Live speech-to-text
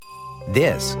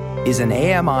This is an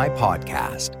AMI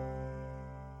podcast.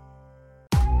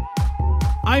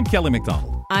 I'm Kelly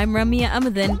McDonald. I'm Ramya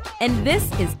Amadin, and this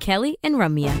is Kelly and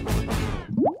Ramya.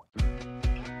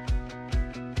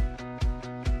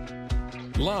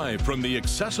 Live from the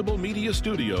Accessible Media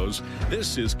Studios,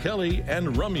 this is Kelly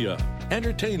and Ramya.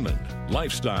 Entertainment,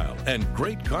 lifestyle, and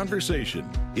great conversation.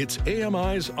 It's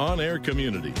AMI's on-air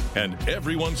community, and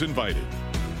everyone's invited.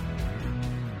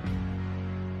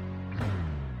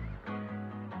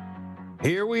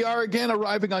 Here we are again,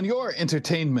 arriving on your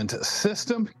entertainment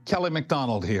system. Kelly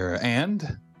McDonald here,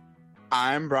 and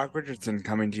I'm Brock Richardson,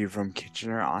 coming to you from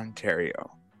Kitchener,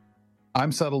 Ontario.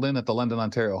 I'm settled in at the London,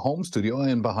 Ontario home studio,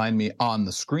 and behind me on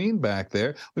the screen back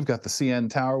there, we've got the CN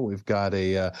Tower. We've got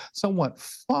a somewhat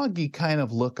foggy kind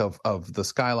of look of the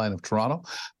skyline of Toronto.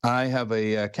 I have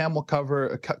a camel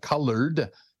cover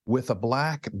colored with a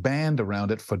black band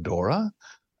around it fedora,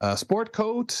 a sport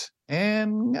coat,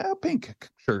 and a pink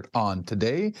shirt on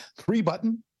today.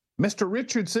 3-button. Mr.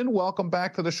 Richardson, welcome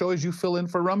back to the show as you fill in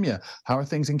for Ramya. How are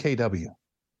things in KW?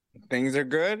 Things are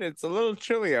good. It's a little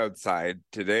chilly outside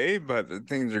today, but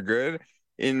things are good.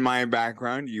 In my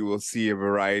background, you will see a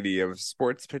variety of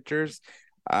sports pictures.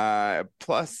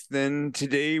 Plus, then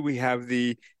today we have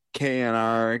the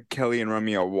KNR Kelly and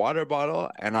Ramya water bottle,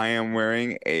 and I am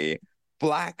wearing a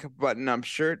black button-up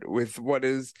shirt with what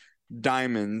is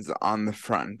diamonds on the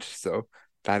front. So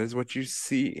that is what you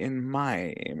see in my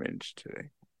image today.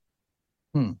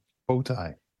 Bow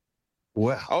tie.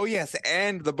 Well. Oh, yes,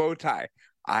 and the bow tie.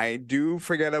 I do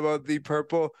forget about the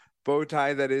purple bow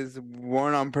tie that is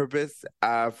worn on purpose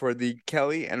for the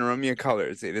Kelly and Ramya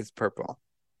colors. It is purple.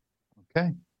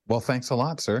 Okay. Well, thanks a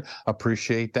lot, sir.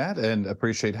 Appreciate that and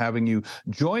appreciate having you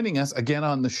joining us again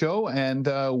on the show. And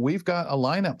we've got a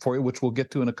lineup for you, which we'll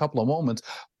get to in a couple of moments.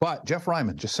 But Jeff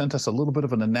Ryman just sent us a little bit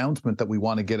of an announcement that we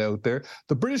want to get out there.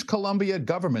 The British Columbia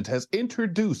government has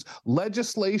introduced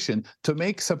legislation to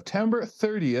make September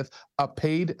 30th a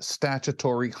paid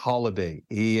statutory holiday.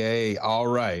 Yay. All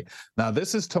right. Now,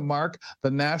 this is to mark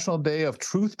the National Day of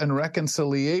Truth and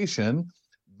Reconciliation.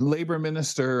 Labour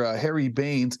Minister Harry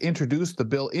Bains introduced the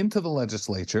bill into the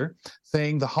legislature,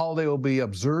 saying the holiday will be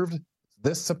observed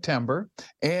this September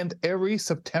and every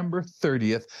September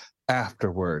 30th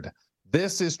afterward.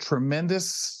 This is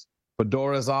tremendous.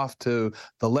 Fedora's off to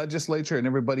the legislature and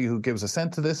everybody who gives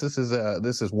assent to this. This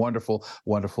is wonderful,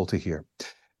 wonderful to hear.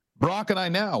 Brock and I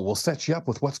now will set you up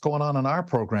with what's going on in our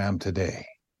program today.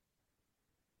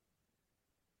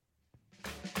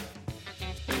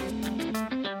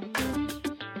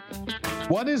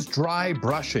 What is dry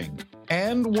brushing,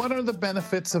 and what are the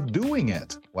benefits of doing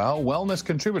it? Well, wellness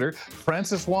contributor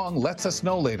Francis Wong lets us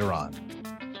know later on.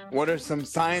 What are some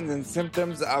signs and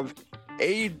symptoms of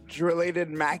age-related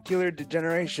macular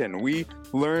degeneration? We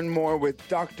learn more with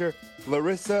Dr.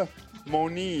 Larissa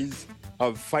Moniz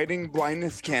of Fighting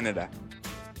Blindness Canada.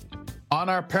 On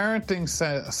our parenting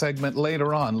segment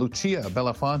later on, Lucia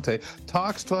Belafonte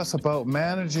talks to us about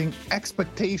managing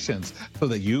expectations so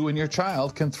that you and your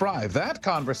child can thrive. That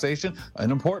conversation, an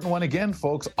important one again,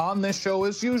 folks, on this show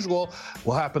as usual,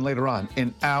 will happen later on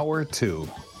in hour 2.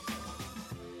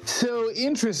 So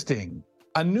interesting.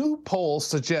 A new poll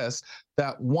suggests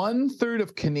that 1/3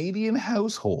 of Canadian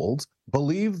households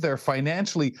believe they're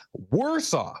financially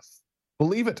worse off,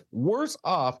 believe it, worse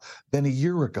off than a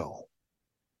year ago.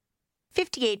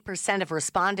 58% of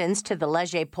respondents to the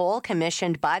Leger poll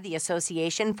commissioned by the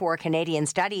Association for Canadian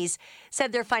Studies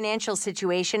said their financial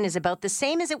situation is about the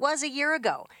same as it was a year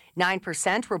ago.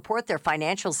 9% report their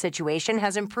financial situation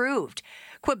has improved.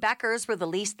 Quebecers were the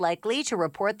least likely to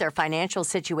report their financial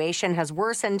situation has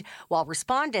worsened, while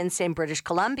respondents in British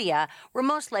Columbia were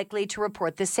most likely to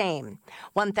report the same.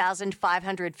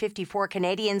 1,554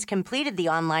 Canadians completed the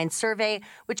online survey,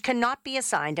 which cannot be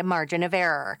assigned a margin of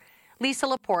error. Lisa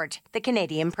Laporte, The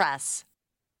Canadian Press.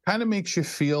 Kind of makes you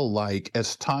feel like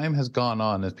as time has gone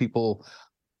on, as people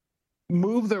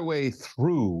move their way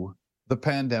through the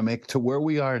pandemic to where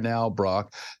we are now,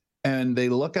 Brock, and they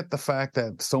look at the fact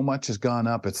that so much has gone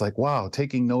up, it's like, wow,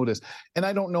 taking notice. And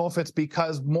I don't know if it's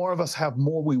because more of us have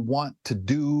more we want to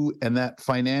do, and that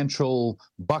financial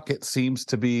bucket seems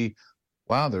to be,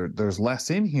 wow, there's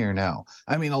less in here now.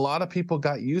 I mean, a lot of people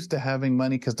got used to having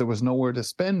money because there was nowhere to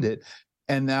spend it.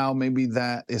 And now maybe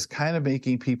that is kind of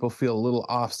making people feel a little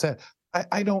offset.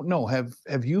 I don't know. Have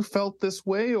you felt this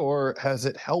way, or has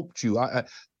it helped you?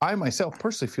 I myself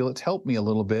personally feel it's helped me a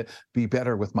little bit be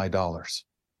better with my dollars.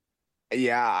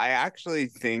 Yeah, I actually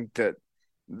think that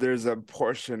there's a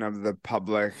portion of the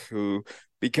public who,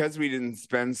 because we didn't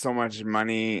spend so much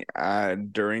money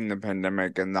during the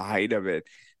pandemic and the height of it,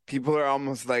 people are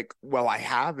almost like, well, I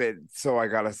have it, so I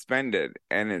got to spend it.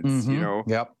 And it's,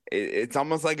 Yep. it's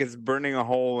almost like it's burning a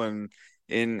hole in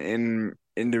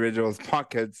individuals'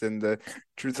 pockets. And the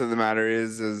truth of the matter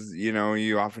is,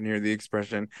 you often hear the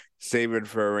expression, save it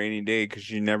for a rainy day,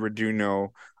 because you never do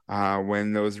know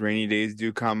when those rainy days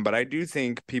do come. But I do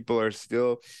think people are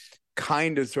still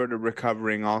kind of sort of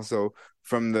recovering also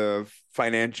from the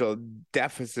financial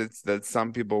deficits that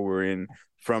some people were in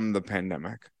from the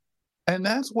pandemic. And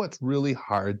that's what's really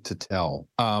hard to tell.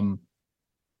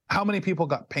 How many people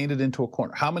got painted into a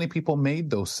corner? How many people made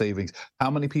those savings? How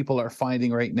many people are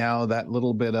finding right now that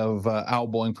little bit of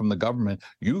elbowing from the government?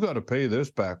 You got to pay this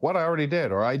back. What, I already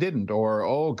did, or I didn't, or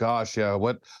oh gosh, yeah,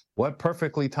 what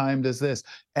perfectly timed is this?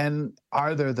 And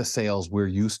are there the sales we're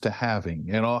used to having?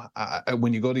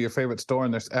 When you go to your favorite store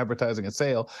and there's advertising a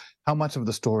sale, how much of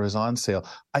the store is on sale?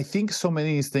 I think so many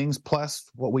of these things,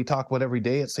 plus what we talk about every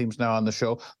day, it seems now on the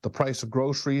show, the price of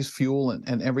groceries, fuel,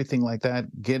 and everything like that,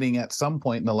 getting at some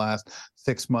point in the last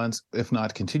 6 months, if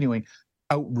not continuing,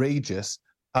 outrageous.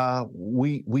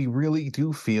 We really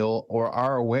do feel or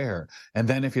are aware. And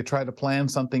then if you try to plan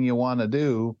something you want to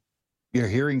do, you're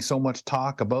hearing so much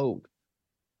talk about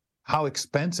how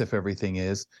expensive everything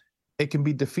is. It can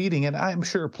be defeating, and I'm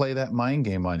sure play that mind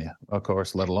game on you, of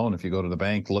course, let alone if you go to the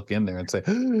bank, look in there and say,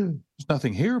 there's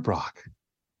nothing here, Brock.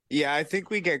 Yeah, I think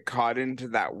we get caught into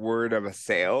that word of a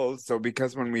sale. So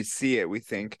because when we see it, we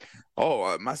think,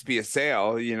 oh, it must be a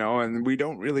sale, and we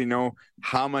don't really know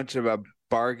how much of a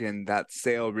bargain that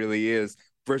sale really is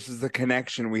versus the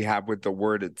connection we have with the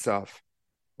word itself.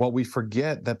 Well, we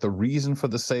forget that the reason for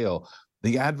the sale,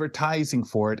 the advertising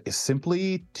for it, is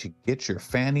simply to get your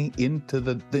fanny into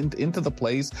the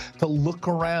place to look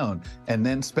around and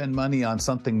then spend money on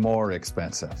something more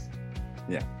expensive.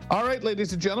 Yeah. All right,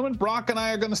 ladies and gentlemen, Brock and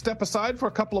I are going to step aside for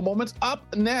a couple of moments.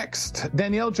 Up next,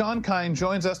 Danielle Johnkind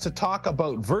joins us to talk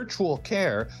about virtual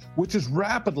care, which is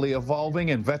rapidly evolving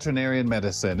in veterinarian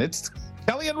medicine. It's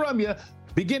Kelly and Ramya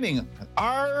beginning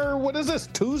our,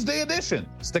 Tuesday edition.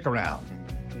 Stick around.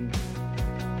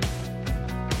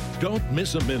 Don't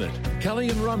miss a minute. Kelly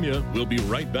and Ramya will be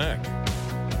right back.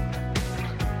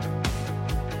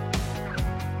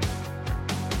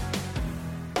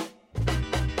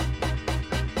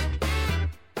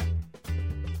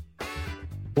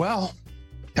 Well,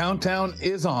 countdown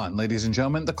is on, ladies and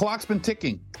gentlemen. The clock's been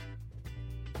ticking.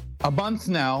 A month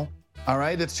now. All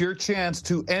right, it's your chance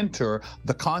to enter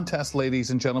the contest, ladies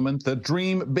and gentlemen, the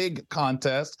Dream Big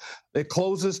contest. It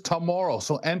closes tomorrow,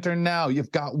 so enter now.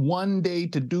 You've got 1 day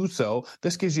to do so.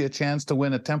 This gives you a chance to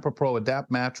win a Tempur-Pro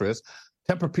Adapt mattress.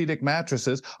 Tempur-Pedic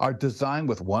mattresses are designed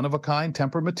with one-of-a-kind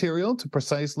Tempur material to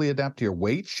precisely adapt to your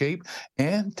weight, shape,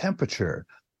 and temperature,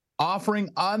 offering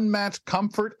unmatched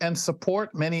comfort and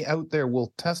support. Many out there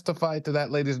will testify to that,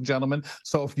 ladies and gentlemen.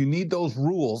 So if you need those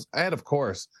rules, and of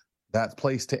course, that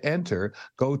place to enter,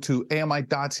 go to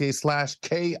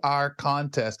ami.ca/KR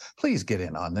contest. Please get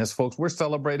in on this, folks. We're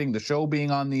celebrating the show being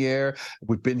on the air.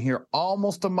 We've been here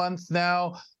almost a month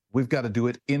now. We've got to do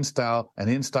it in style, and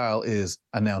in style is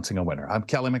announcing a winner. I'm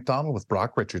Kelly McDonald with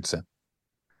Brock Richardson.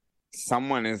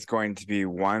 Someone is going to be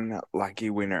one lucky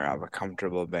winner of a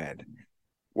comfortable bed.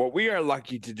 What we are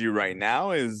lucky to do right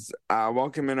now is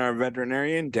welcome in our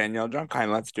veterinarian, Danielle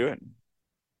Johnkind. Let's do it.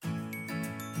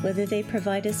 Whether they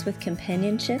provide us with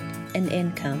companionship, an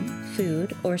income,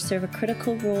 food, or serve a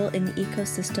critical role in the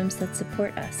ecosystems that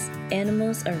support us,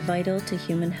 animals are vital to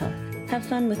human health. Have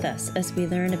fun with us as we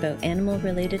learn about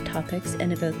animal-related topics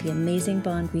and about the amazing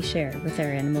bond we share with our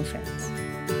animal friends.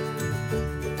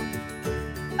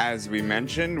 As we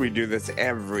mentioned, we do this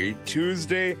every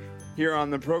Tuesday here on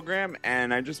the program,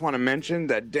 and I just want to mention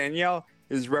that Danielle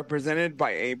is represented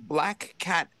by a black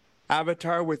cat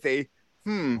avatar with a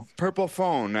purple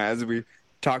phone, as we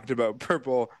talked about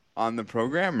purple on the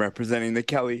program, representing the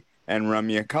Kelly and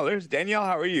Ramya colors. Danielle,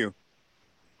 how are you?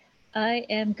 I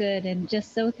am good and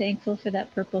just so thankful for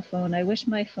that purple phone. I wish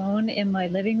my phone in my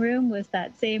living room was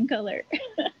that same color.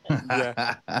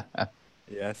 Yeah.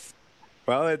 Yes.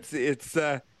 Well, it's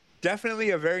definitely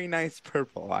a very nice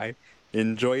purple. I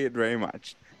enjoy it very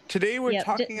much. Today we're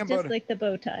talking about... Just like the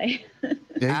bow tie.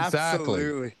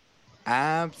 Exactly.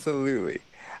 Absolutely.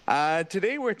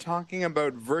 Today we're talking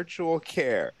about virtual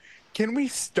care. Can we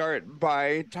start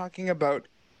by talking about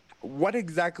what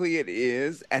exactly it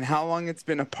is and how long it's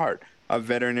been a part of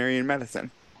veterinarian medicine?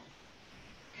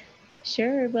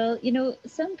 Sure. Well,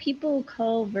 some people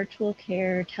call virtual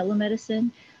care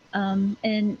telemedicine.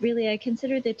 And really, I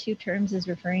consider the two terms as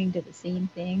referring to the same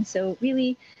thing. So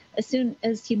really, as soon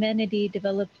as humanity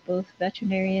developed both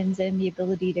veterinarians and the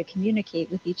ability to communicate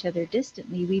with each other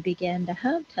distantly, we began to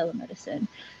have telemedicine.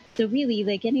 So really,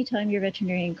 like anytime your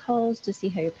veterinarian calls to see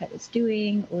how your pet is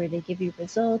doing, or they give you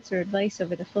results or advice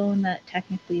over the phone, that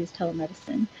technically is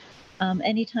telemedicine.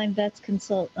 Anytime vets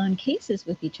consult on cases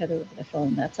with each other over the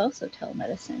phone, that's also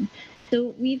telemedicine.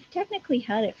 So we've technically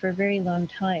had it for a very long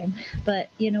time. But,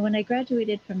 when I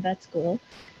graduated from vet school,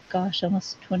 gosh,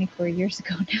 almost 24 years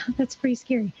ago now, that's pretty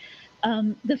scary.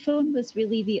 The phone was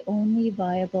really the only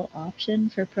viable option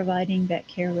for providing vet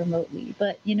care remotely.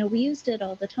 But, we used it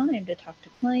all the time to talk to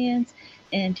clients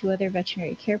and to other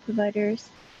veterinary care providers.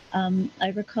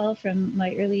 I recall from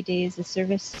my early days a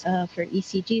service for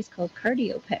ECGs called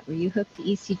CardioPet, where you hook the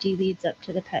ECG leads up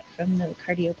to the pet from the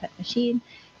CardioPet machine.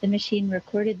 The machine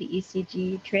recorded the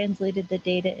ECG, translated the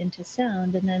data into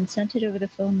sound, and then sent it over the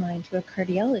phone line to a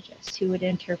cardiologist who would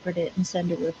interpret it and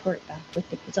send a report back with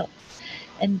the results.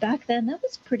 And back then, that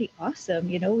was pretty awesome.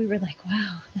 We were like,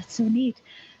 wow, that's so neat.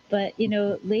 But,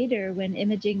 later when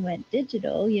imaging went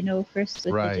digital, first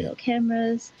with digital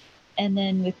cameras, and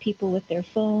then with people with their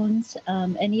phones,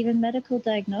 and even medical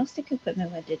diagnostic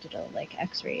equipment went digital, like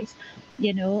x-rays,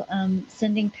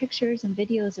 sending pictures and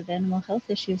videos of animal health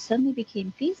issues suddenly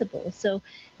became feasible. So,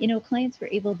 clients were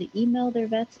able to email their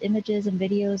vets images and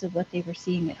videos of what they were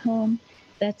seeing at home.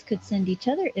 Vets could send each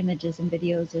other images and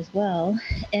videos as well.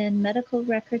 And medical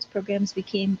records programs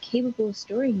became capable of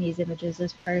storing these images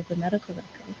as part of the medical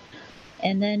record.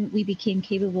 And then we became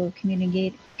capable of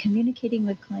communicating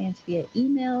with clients via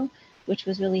email, which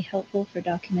was really helpful for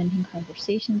documenting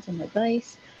conversations and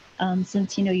advice,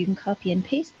 since, you can copy and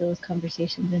paste those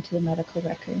conversations into the medical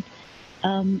record.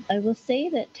 I will say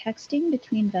that texting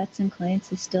between vets and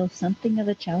clients is still something of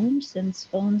a challenge, since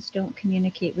phones don't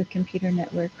communicate with computer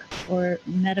network or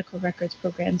medical records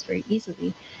programs very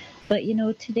easily. But,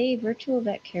 today virtual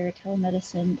vet care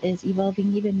telemedicine is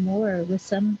evolving even more, with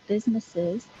some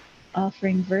businesses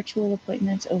offering virtual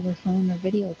appointments over phone or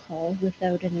video call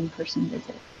without an in-person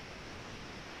visit.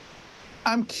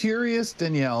 I'm curious,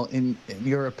 Danielle, in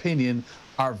your opinion,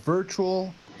 are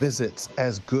virtual visits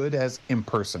as good as in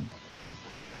person?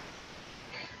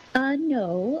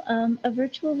 No, a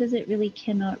virtual visit really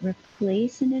cannot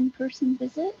replace an in-person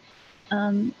visit,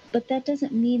 but that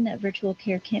doesn't mean that virtual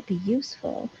care can't be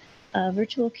useful.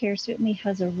 Virtual care certainly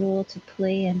has a role to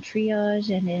play in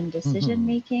triage and in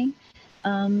decision-making.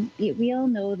 We all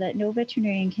know that no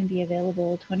veterinarian can be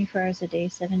available 24 hours a day,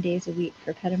 7 days a week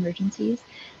for pet emergencies.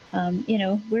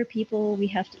 We're people, we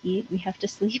have to eat, we have to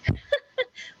sleep.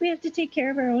 We have to take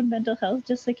care of our own mental health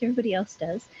just like everybody else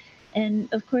does.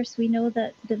 And of course, we know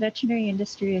that the veterinary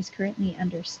industry is currently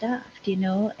understaffed,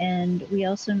 and we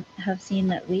also have seen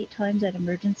that wait times at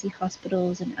emergency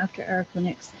hospitals and after-hour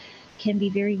clinics can be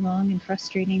very long and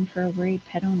frustrating for a worried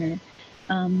pet owner.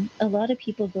 A lot of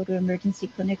people go to emergency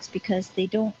clinics because they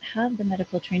don't have the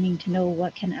medical training to know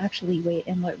what can actually wait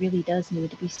and what really does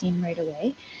need to be seen right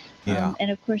away. Yeah. And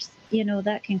of course,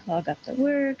 that can clog up the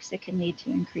works. It can lead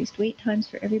to increased wait times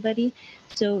for everybody.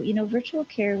 So, virtual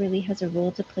care really has a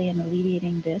role to play in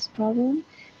alleviating this problem.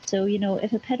 So,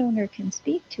 if a pet owner can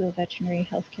speak to a veterinary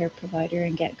healthcare provider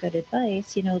and get good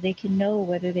advice, they can know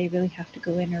whether they really have to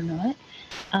go in or not.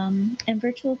 And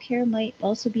virtual care might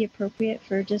also be appropriate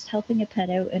for just helping a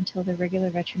pet out until the regular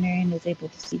veterinarian is able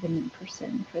to see them in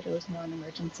person for those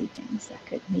non-emergency things that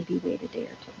could maybe wait a day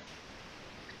or two.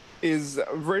 Is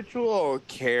virtual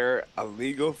care a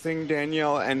legal thing,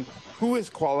 Danielle? And who is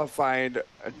qualified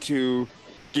to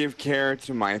give care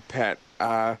to my pet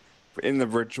in the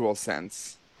virtual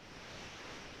sense?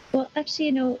 Well,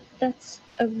 actually, that's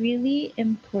a really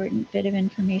important bit of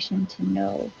information to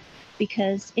know,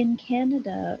 because in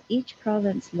Canada, each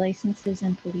province licenses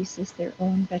and polices their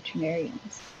own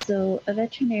veterinarians. So a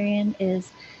veterinarian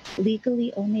is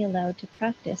legally only allowed to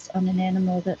practice on an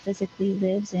animal that physically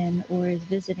lives in or is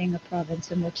visiting a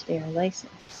province in which they are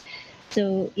licensed.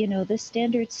 So, this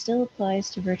standard still applies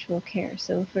to virtual care.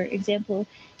 So, for example,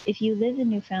 if you live in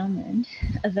Newfoundland,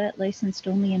 a vet licensed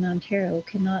only in Ontario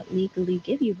cannot legally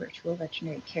give you virtual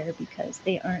veterinary care because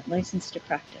they aren't licensed to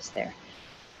practice there.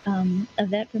 A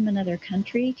vet from another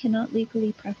country cannot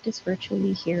legally practice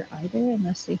virtually here either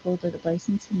unless they hold a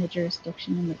license in the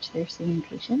jurisdiction in which they're seeing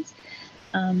patients.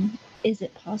 Is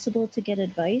it possible to get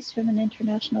advice from an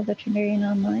international veterinarian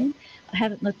online? I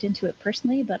haven't looked into it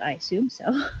personally, but I assume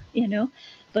so,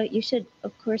 But you should,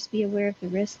 of course, be aware of the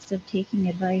risks of taking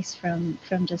advice from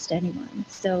just anyone.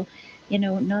 So,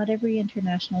 not every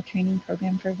international training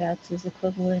program for vets is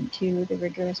equivalent to the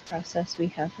rigorous process we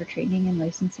have for training and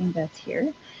licensing vets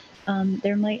here.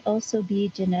 There might also be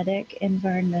genetic,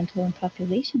 environmental, and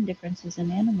population differences in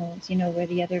animals, where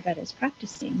the other vet is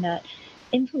practicing that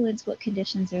influence what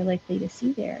conditions they're likely to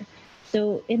see there.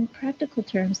 So in practical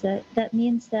terms, that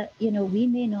means that, we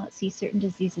may not see certain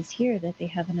diseases here that they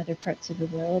have in other parts of the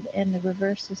world, and the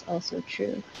reverse is also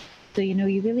true. So,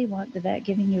 you really want the vet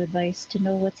giving you advice to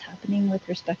know what's happening with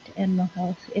respect to animal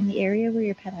health in the area where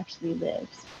your pet actually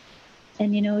lives.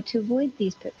 And, to avoid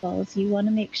these pitfalls, you want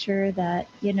to make sure that,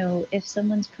 if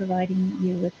someone's providing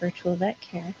you with virtual vet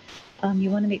care, you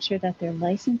want to make sure that they're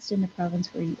licensed in the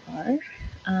province where you are.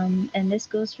 And this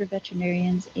goes for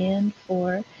veterinarians and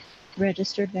for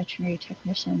registered veterinary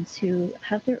technicians who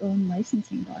have their own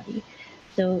licensing body.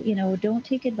 So, don't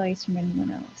take advice from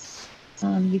anyone else.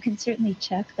 You can certainly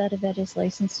check that a vet is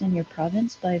licensed in your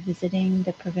province by visiting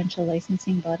the provincial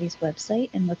licensing body's website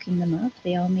and looking them up.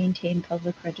 They all maintain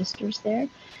public registers there.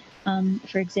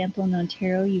 For example, in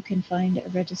Ontario, you can find a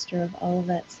register of all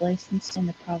vets licensed in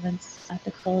the province at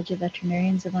the College of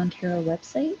Veterinarians of Ontario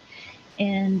website.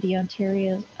 And the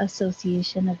Ontario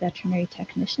Association of Veterinary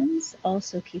Technicians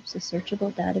also keeps a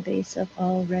searchable database of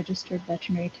all registered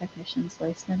veterinary technicians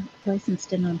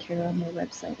licensed in Ontario on their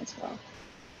website as well.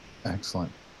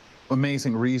 Excellent.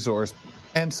 Amazing resource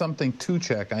and something to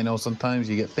check. I know sometimes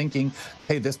you get thinking,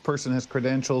 hey, this person has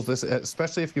credentials, this,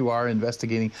 especially if you are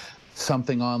investigating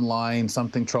something online,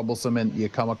 something troublesome, and you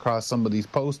come across somebody's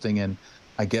posting. And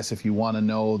I guess if you want to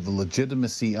know the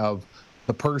legitimacy of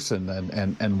the person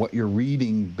and what you're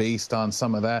reading based on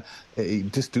some of that,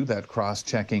 just do that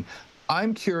cross-checking.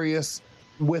 I'm curious,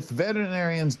 with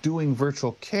veterinarians doing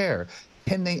virtual care,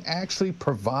 can they actually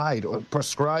provide or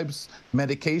prescribe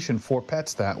medication for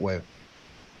pets that way?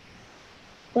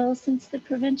 Well, since the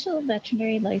provincial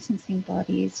veterinary licensing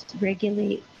bodies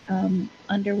regulate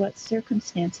under what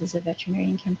circumstances a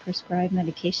veterinarian can prescribe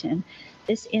medication,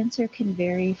 this answer can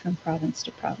vary from province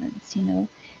to province.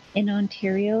 In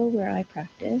Ontario, where I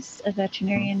practice, a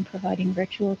veterinarian providing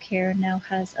virtual care now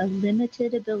has a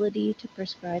limited ability to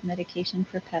prescribe medication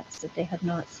for pets that they have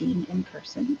not seen in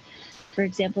person. For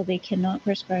example, they cannot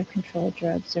prescribe controlled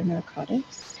drugs or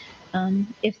narcotics.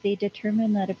 If they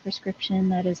determine that a prescription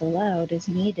that is allowed is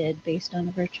needed based on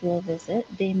a virtual visit,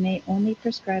 they may only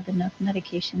prescribe enough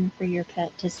medication for your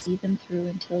pet to see them through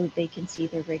until they can see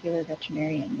their regular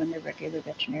veterinarian when their regular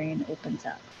veterinarian opens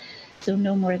up. So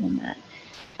no more than that.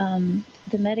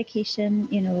 The medication,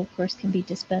 of course, can be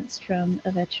dispensed from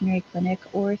a veterinary clinic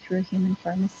or through a human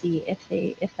pharmacy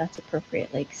if that's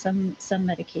appropriate. Like some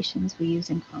medications we use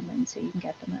in common, so you can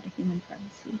get them at a human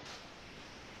pharmacy.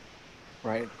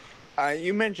 Right.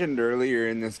 You mentioned earlier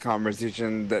in this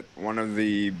conversation that one of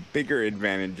the bigger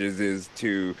advantages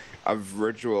of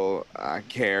virtual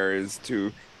care is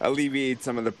to alleviate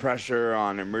some of the pressure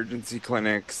on emergency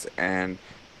clinics, and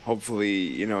hopefully,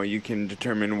 you can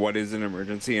determine what is an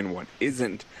emergency and what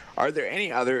isn't. Are there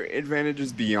any other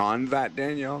advantages beyond that,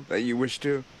 Danielle, that you wish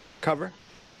to cover?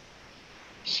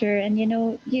 Sure. And,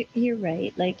 you're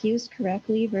right. Like, used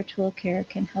correctly, virtual care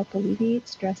can help alleviate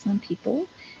stress on people.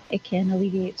 It can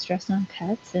alleviate stress on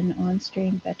pets and on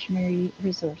strained veterinary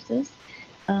resources.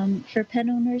 For pet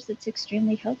owners, it's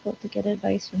extremely helpful to get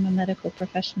advice from a medical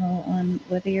professional on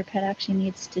whether your pet actually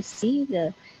needs to see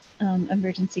the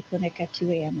emergency clinic at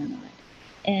 2 a.m. or not.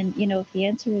 And, if the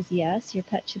answer is yes, your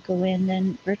pet should go in,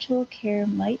 then virtual care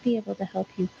might be able to help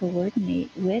you coordinate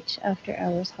which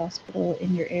after-hours hospital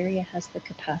in your area has the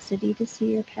capacity to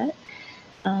see your pet.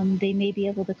 They may be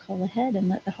able to call ahead and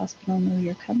let the hospital know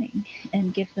you're coming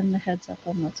and give them the heads up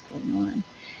on what's going on.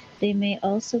 They may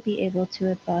also be able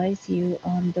to advise you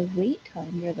on the wait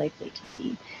time you're likely to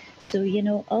see. So,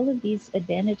 all of these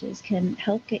advantages can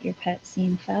help get your pet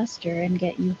seen faster and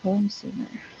get you home sooner.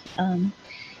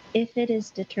 If it is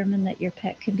determined that your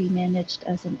pet can be managed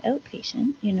as an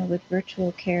outpatient, with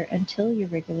virtual care until your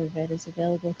regular vet is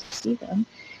available to see them,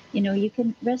 you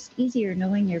can rest easier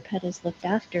knowing your pet is looked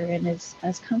after and is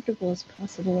as comfortable as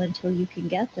possible until you can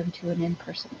get them to an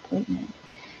in-person appointment.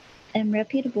 And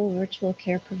reputable virtual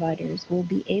care providers will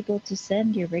be able to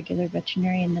send your regular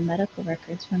veterinarian the medical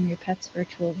records from your pet's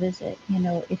virtual visit,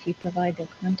 if you provide their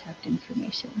contact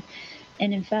information.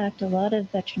 And in fact, a lot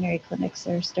of veterinary clinics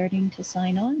are starting to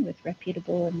sign on with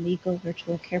reputable and legal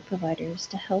virtual care providers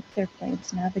to help their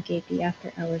clients navigate the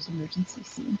after-hours emergency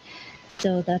scene.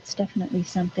 So that's definitely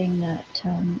something that,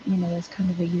 is kind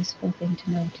of a useful thing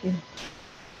to know too.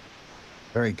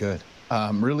 Very good.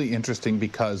 Really interesting,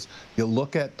 because you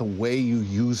look at the way you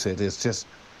use it is just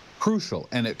crucial,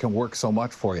 and it can work so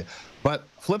much for you. But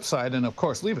flip side, and of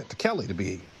course, leave it to Kelly to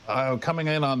be coming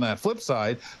in on that flip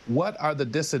side, what are the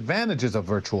disadvantages of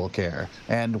virtual care,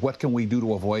 and what can we do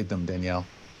to avoid them, Danielle?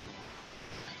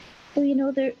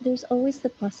 Well, there's always the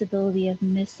possibility of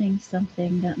missing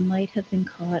something that might have been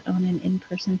caught on an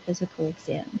in-person physical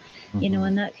exam,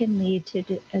 and that can lead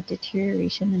to a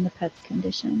deterioration in the pet's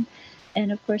condition.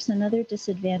 And of course, another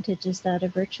disadvantage is that a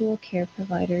virtual care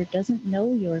provider doesn't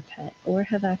know your pet or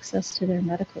have access to their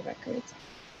medical records.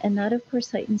 And that, of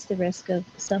course, heightens the risk of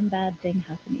some bad thing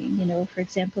happening, for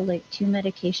example, like two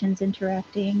medications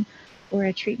interacting, or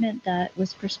a treatment that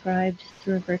was prescribed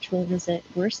through a virtual visit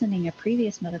worsening a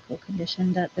previous medical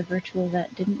condition that the virtual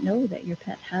vet didn't know that your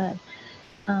pet had.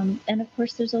 And of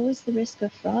course, there's always the risk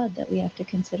of fraud that we have to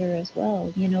consider as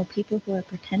well. People who are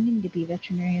pretending to be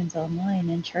veterinarians online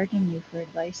and charging you for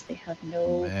advice they have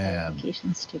no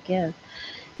qualifications to give.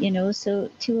 So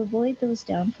to avoid those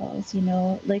downfalls,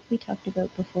 like we talked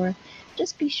about before,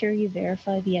 just be sure you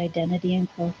verify the identity and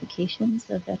qualifications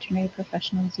of veterinary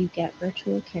professionals you get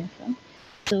virtual care from.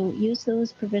 So use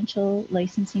those provincial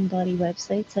licensing body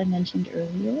websites I mentioned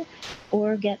earlier,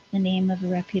 or get the name of a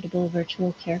reputable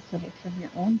virtual care clinic from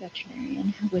your own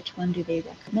veterinarian. Which one do they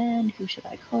recommend? Who should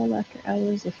I call after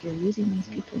hours if you're using these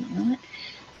people or not?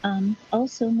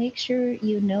 Also, make sure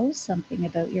you know something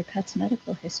about your pet's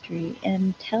medical history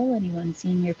and tell anyone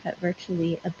seeing your pet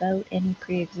virtually about any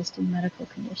pre-existing medical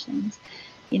conditions.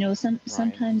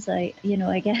 Sometimes I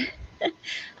get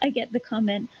I get the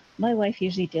comment, my wife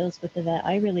usually deals with the vet.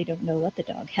 I really don't know what the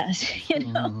dog has,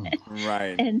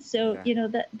 Right. And so,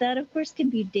 that of course can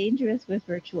be dangerous with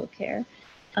virtual care.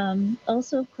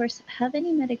 Also, of course, have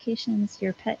any medications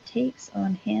your pet takes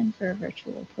on hand for a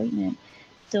virtual appointment.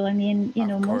 So,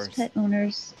 most pet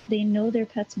owners, they know their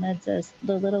pet's meds as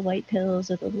the little white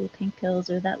pills or the little pink pills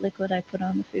or that liquid I put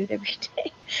on the food every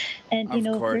day. And,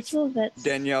 virtual vets...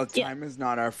 Danielle, time is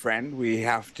not our friend. We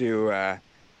have to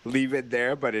leave it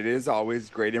there, but it is always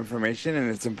great information, and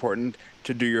it's important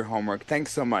to do your homework.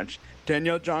 Thanks so much.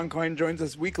 Danielle Johncoin joins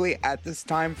us weekly at this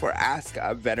time for Ask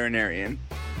a Veterinarian.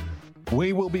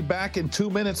 We will be back in 2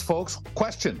 minutes, folks.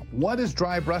 Question: what is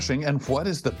dry brushing and what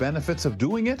is the benefits of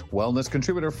doing it? Wellness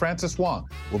contributor Francis Wong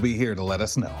will be here to let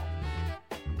us know.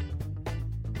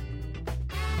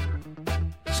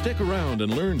 Stick around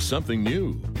and learn something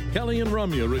new. Kelly and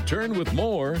Ramya return with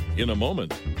more in a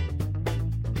moment.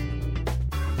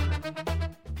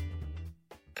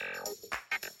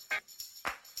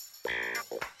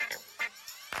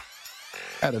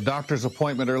 At a doctor's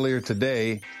appointment earlier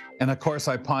today, and of course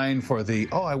I pine for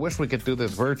I wish we could do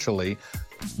this virtually,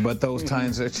 but those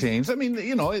times have changed.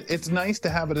 It's nice to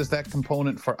have it as that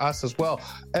component for us as well.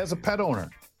 As a pet owner,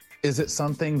 is it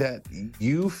something that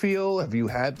you feel, have you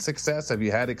had success, have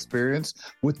you had experience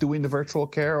with doing the virtual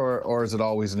care, or is it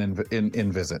always an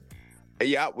in-visit?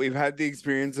 Yeah, we've had the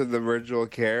experience of the virtual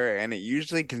care, and it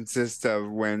usually consists of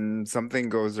when something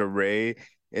goes awry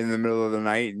in the middle of the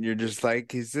night and you're just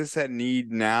like, is this a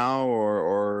need now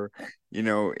or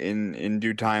in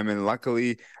due time? And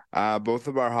luckily both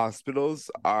of our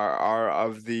hospitals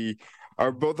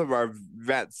both of our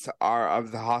vets are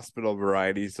of the hospital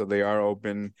variety, so they are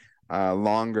open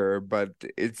longer. But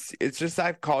it's just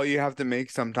that call you have to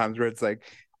make sometimes where it's like,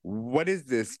 what is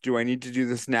this? Do I need to do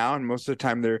this now? And most of the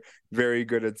time they're very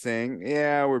good at saying,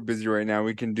 yeah, we're busy right now,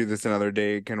 we can do this another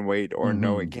day, it can wait, or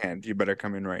no, it can't, you better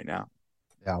come in right now.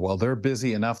 Yeah, well, they're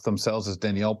busy enough themselves, as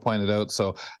Danielle pointed out.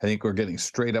 So I think we're getting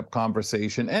straight up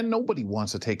conversation, and nobody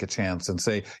wants to take a chance and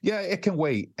say, yeah, it can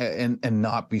wait, and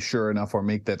not be sure enough or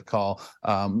make that call,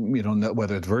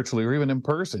 whether it's virtually or even in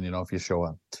person, if you show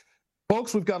up.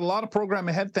 Folks, we've got a lot of program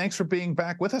ahead. Thanks for being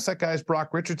back with us. That guy's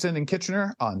Brock Richardson in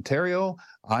Kitchener, Ontario.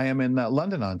 I am in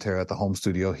London, Ontario at the home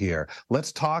studio here.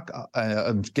 Let's talk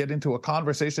and get into a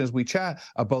conversation as we chat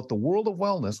about the world of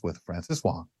wellness with Francis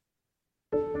Wong.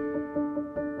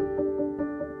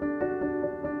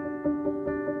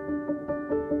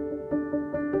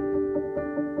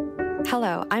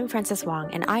 Hello, I'm Francis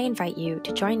Wong, and I invite you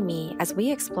to join me as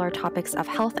we explore topics of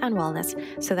health and wellness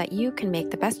so that you can make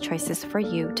the best choices for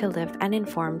you to live an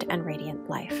informed and radiant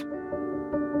life.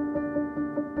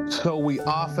 So we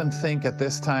often think at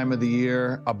this time of the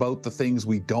year about the things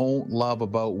we don't love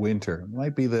about winter. It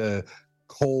might be the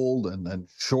cold and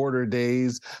shorter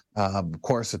days. Of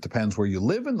course, it depends where you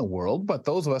live in the world, but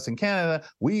those of us in Canada,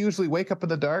 we usually wake up in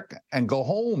the dark and go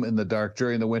home in the dark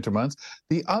during the winter months.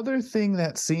 The other thing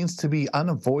that seems to be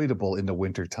unavoidable in the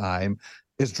winter time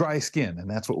is dry skin, and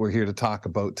that's what we're here to talk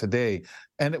about today.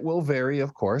 And it will vary,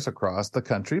 of course, across the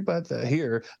country, but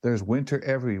here, there's winter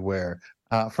everywhere.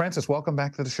 Francis, welcome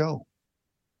back to the show.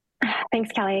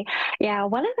 Thanks, Kelly. Yeah,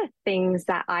 one of the things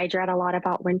that I dread a lot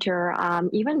about winter,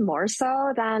 even more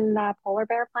so than polar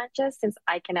bear plunges, since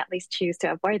I can at least choose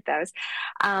to avoid those,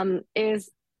 is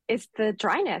is the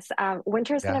dryness.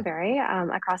 Winter is going to vary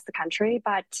across the country,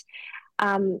 but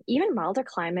even milder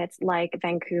climates like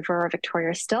Vancouver or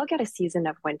Victoria still get a season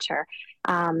of winter.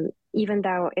 Even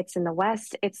though it's in the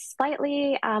west, it's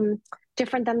slightly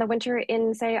different than the winter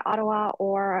in, say, Ottawa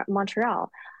or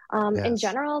Montreal. In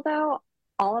general, though,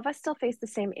 all of us still face the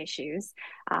same issues,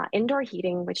 indoor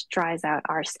heating, which dries out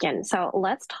our skin. So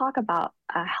let's talk about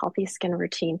a healthy skin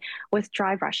routine with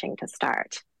dry brushing to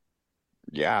start.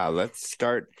 Yeah, let's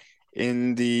start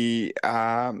in the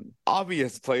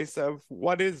obvious place of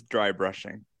what is dry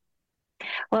brushing.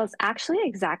 Well, it's actually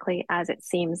exactly as it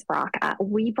seems, Brock.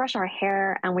 We brush our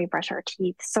hair and we brush our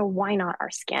teeth, so why not our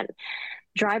skin?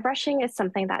 Dry brushing is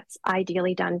something that's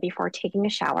ideally done before taking a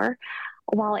shower.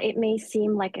 While it may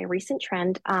seem like a recent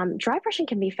trend, dry brushing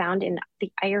can be found in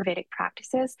the Ayurvedic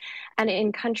practices and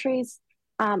in countries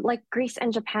like Greece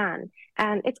and Japan.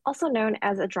 And it's also known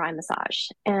as a dry massage.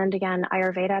 And again,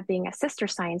 Ayurveda, being a sister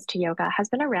science to yoga, has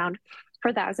been around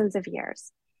for thousands of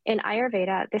years. In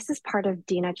Ayurveda, this is part of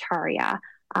dinacharya,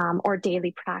 or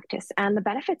daily practice. And the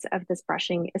benefits of this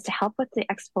brushing is to help with the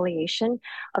exfoliation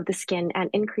of the skin and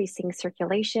increasing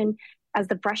circulation, as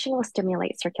the brushing will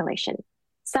stimulate circulation.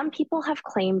 Some people have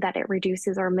claimed that it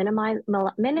reduces or minimizes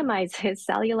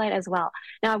cellulite as well.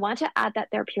 Now, I want to add that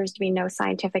there appears to be no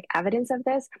scientific evidence of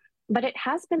this, but it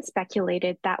has been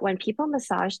speculated that when people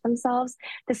massage themselves,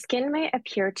 the skin may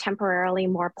appear temporarily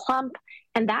more plump,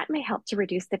 and that may help to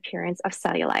reduce the appearance of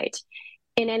cellulite.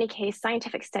 In any case,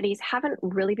 scientific studies haven't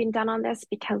really been done on this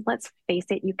because, let's face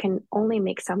it, you can only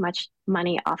make so much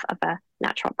money off of a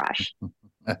natural brush.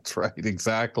 That's right,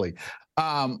 exactly.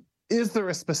 Is there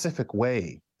a specific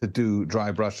way to do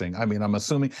dry brushing? I mean, I'm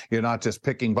assuming you're not just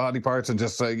picking body parts and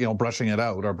just, brushing it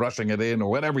out or brushing it in or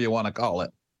whatever you want to call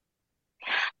it.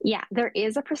 Yeah, there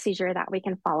is a procedure that we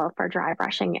can follow for dry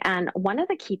brushing. And one of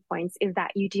the key points is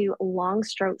that you do long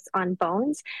strokes on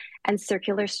bones and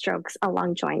circular strokes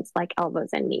along joints like elbows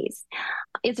and knees.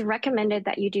 It's recommended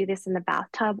that you do this in the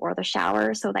bathtub or the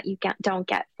shower so that you don't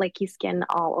get flaky skin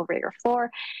all over your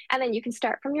floor. And then you can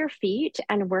start from your feet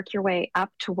and work your way up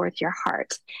towards your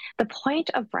heart. The point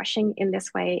of brushing in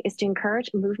this way is to encourage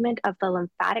movement of the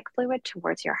lymphatic fluid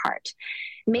towards your heart.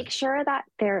 Make sure that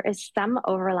there is some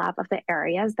overlap of the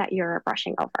areas that you're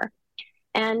brushing over.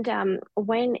 And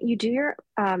when you do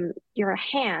your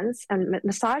hands and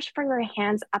massage from your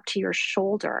hands up to your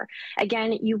shoulder,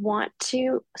 again, you want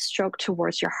to stroke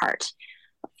towards your heart.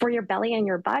 For your belly and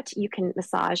your butt, you can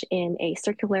massage in a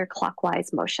circular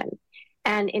clockwise motion.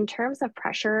 And in terms of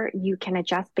pressure, you can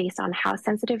adjust based on how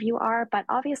sensitive you are. But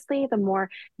obviously, the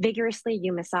more vigorously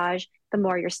you massage, the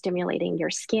more you're stimulating your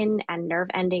skin and nerve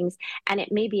endings. And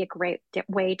it may be a great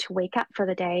way to wake up for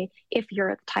the day if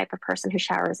you're the type of person who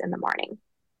showers in the morning.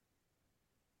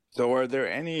 So are there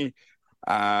any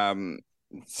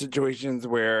situations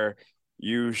where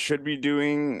you should be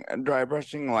doing dry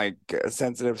brushing, like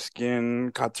sensitive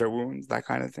skin, cuts or wounds, that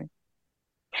kind of thing?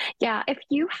 Yeah, if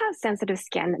you have sensitive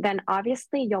skin, then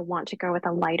obviously you'll want to go with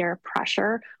a lighter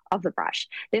pressure of the brush.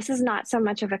 This is not so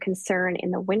much of a concern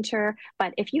in the winter,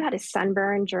 but if you had a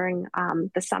sunburn during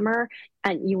the summer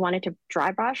and you wanted to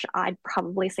dry brush, I'd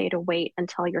probably say to wait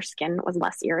until your skin was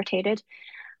less irritated.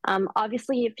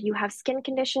 Obviously, if you have skin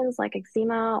conditions like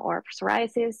eczema or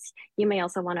psoriasis, you may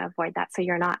also want to avoid that so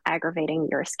you're not aggravating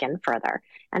your skin further.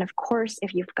 And of course,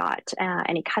 if you've got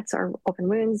any cuts or open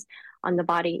wounds on the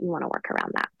body, you want to work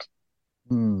around that.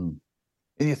 And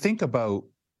you think about,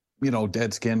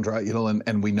 dead skin, dry,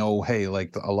 and we know, hey,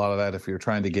 like a lot of that, if you're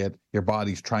trying to get your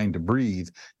body's trying to breathe,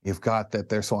 you've got that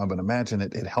there. So I'm going to imagine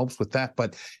it helps with that.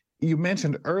 But you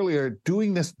mentioned earlier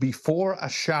doing this before a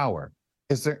shower.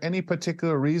 Is there any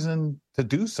particular reason to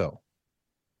do so?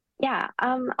 Yeah,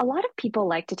 a lot of people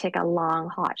like to take a long,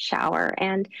 hot shower,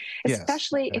 and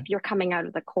especially if you're coming out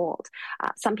of the cold.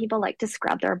 Some people like to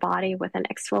scrub their body with an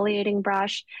exfoliating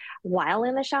brush while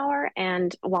in the shower,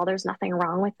 and while there's nothing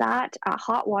wrong with that,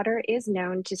 hot water is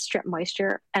known to strip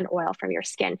moisture and oil from your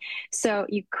skin. So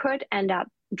you could end up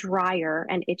drier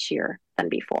and itchier than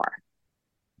before.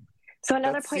 So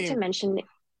another point to mention...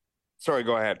 Sorry,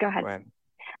 go ahead. Go ahead.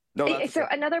 No, so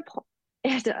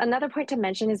another point to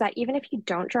mention is that even if you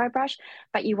don't dry brush,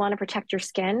 but you want to protect your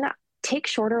skin, take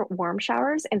shorter, warm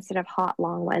showers instead of hot,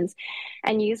 long ones,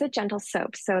 and use a gentle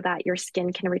soap so that your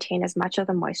skin can retain as much of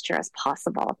the moisture as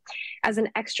possible. As an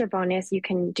extra bonus, you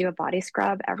can do a body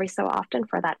scrub every so often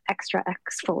for that extra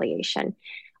exfoliation.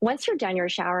 Once you're done your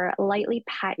shower, lightly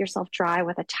pat yourself dry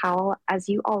with a towel as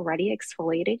you already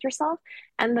exfoliated yourself,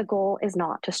 and the goal is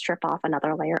not to strip off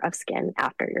another layer of skin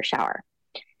after your shower.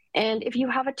 And if you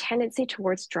have a tendency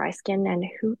towards dry skin, and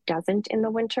who doesn't in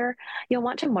the winter, you'll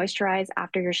want to moisturize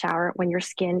after your shower when your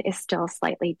skin is still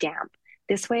slightly damp.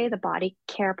 This way, the body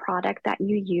care product that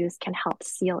you use can help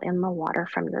seal in the water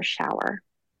from your shower.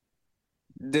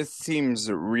 This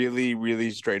seems really,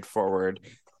 really straightforward,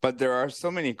 but there are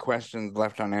so many questions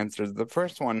left unanswered. The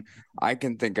first one I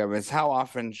can think of is, how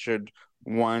often should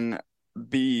one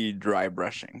be dry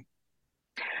brushing?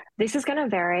 This is going to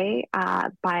vary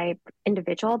by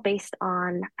individual based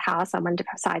on how someone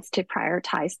decides to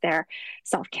prioritize their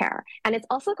self-care. And it's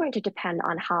also going to depend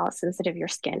on how sensitive your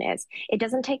skin is. It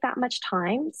doesn't take that much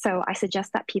time, so I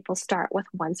suggest that people start with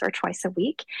once or twice a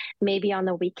week, maybe on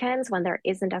the weekends when there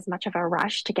isn't as much of a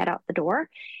rush to get out the door,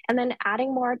 and then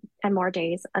adding more and more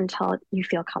days until you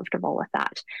feel comfortable with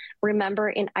that. Remember,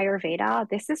 in Ayurveda,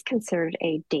 this is considered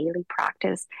a daily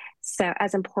practice, so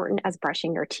as important as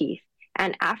brushing your teeth.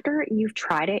 And after you've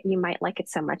tried it, you might like it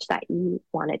so much that you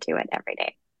want to do it every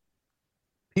day.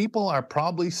 People are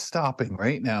probably stopping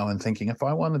right now and thinking, if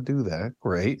I want to do that,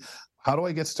 great. How do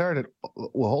I get started?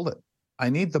 Well, hold it. I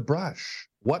need the brush.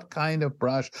 What kind of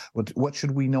brush? What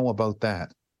should we know about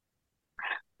that?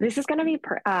 This is going to be,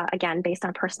 again, based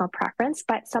on personal preference,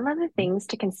 but some of the things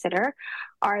to consider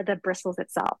are the bristles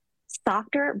itself.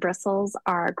 Softer bristles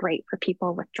are great for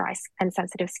people with dry and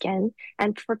sensitive skin,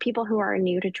 and for people who are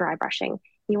new to dry brushing.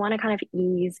 You want to kind of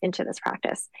ease into this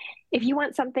practice. If you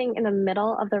want something in the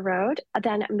middle of the road,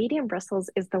 then medium bristles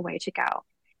is the way to go.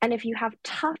 And if you have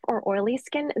tough or oily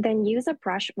skin, then use a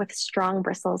brush with strong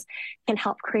bristles, can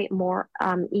help create more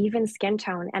even skin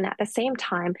tone, and at the same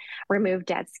time, remove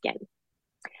dead skin.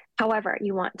 However,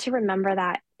 you want to remember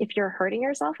that if you're hurting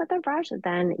yourself with a brush,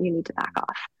 then you need to back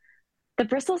off. The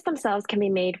bristles themselves can be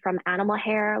made from animal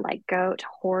hair like goat,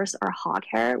 horse, or hog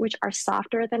hair, which are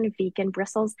softer than vegan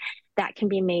bristles that can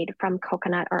be made from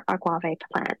coconut or agave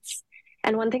plants.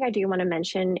 And one thing I do want to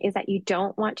mention is that you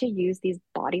don't want to use these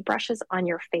body brushes on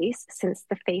your face, since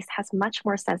the face has much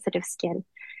more sensitive skin.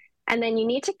 And then you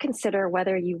need to consider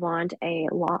whether you want a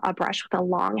brush with a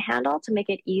long handle to make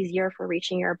it easier for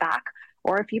reaching your back,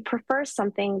 or if you prefer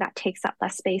something that takes up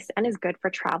less space and is good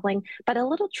for traveling, but a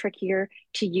little trickier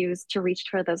to use to reach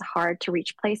for those hard to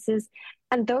reach places.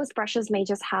 And those brushes may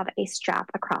just have a strap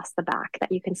across the back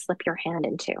that you can slip your hand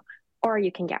into, or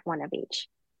you can get one of each.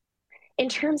 In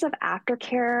terms of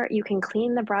aftercare, you can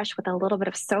clean the brush with a little bit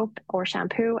of soap or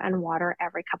shampoo and water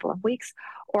every couple of weeks,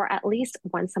 or at least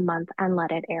once a month, and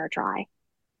let it air dry.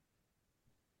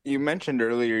 You mentioned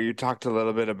earlier, you talked a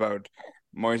little bit about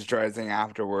moisturizing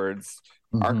afterwards.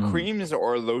 Are creams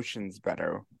or lotions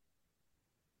better?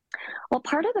 Well,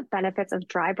 part of the benefits of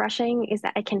dry brushing is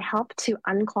that it can help to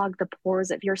unclog the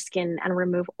pores of your skin and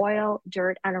remove oil,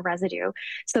 dirt, and residue,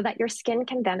 so that your skin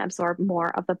can then absorb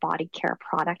more of the body care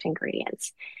product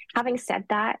ingredients. Having said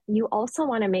that, you also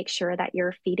want to make sure that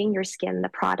you're feeding your skin the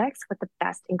products with the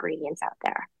best ingredients out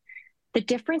there. The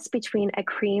difference between a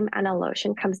cream and a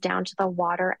lotion comes down to the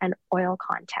water and oil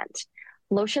content.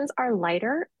 Lotions are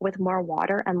lighter with more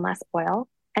water and less oil,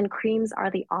 and creams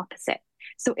are the opposite.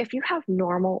 So if you have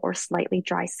normal or slightly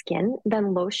dry skin,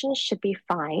 then lotion should be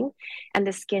fine, and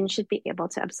the skin should be able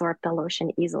to absorb the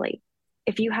lotion easily.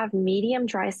 If you have medium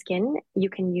dry skin, you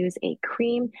can use a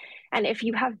cream, and if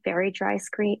you have very dry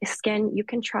skin, you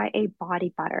can try a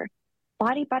body butter.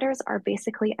 Body butters are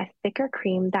basically a thicker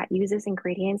cream that uses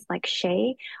ingredients like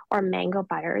shea or mango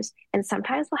butters, and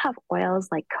sometimes will have oils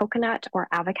like coconut or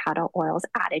avocado oils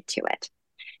added to it.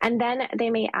 And then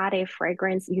they may add a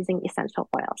fragrance using essential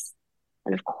oils.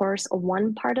 And of course,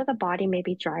 one part of the body may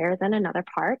be drier than another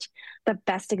part. The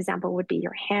best example would be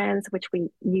your hands, which we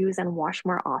use and wash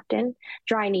more often.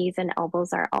 Dry knees and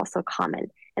elbows are also common.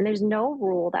 And there's no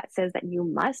rule that says that you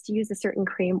must use a certain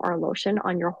cream or lotion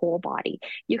on your whole body.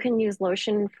 You can use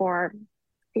lotion for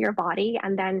your body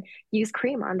and then use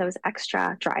cream on those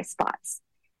extra dry spots.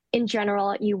 In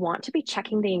general, you want to be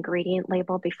checking the ingredient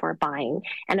label before buying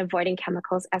and avoiding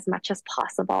chemicals as much as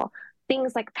possible.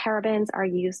 Things like parabens are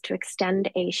used to extend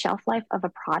a shelf life of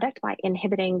a product by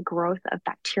inhibiting growth of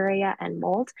bacteria and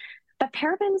mold. But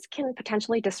parabens can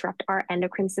potentially disrupt our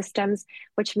endocrine systems,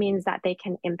 which means that they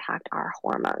can impact our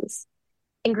hormones.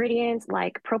 Ingredients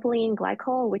like propylene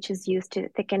glycol, which is used to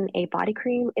thicken a body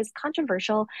cream, is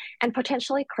controversial and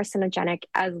potentially carcinogenic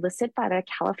as listed by the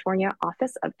California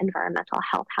Office of Environmental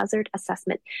Health Hazard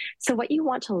Assessment. So what you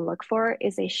want to look for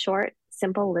is a short,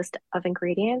 simple list of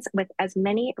ingredients with as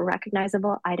many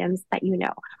recognizable items that you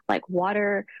know, like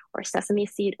water or sesame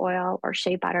seed oil or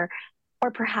shea butter,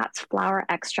 or perhaps flower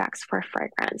extracts for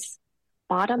fragrance.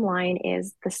 Bottom line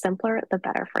is the simpler, the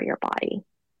better for your body.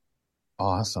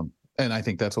 Awesome. And I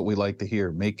think that's what we like to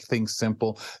hear. Make things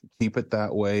simple, keep it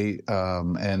that way.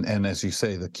 And as you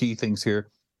say, the key things here,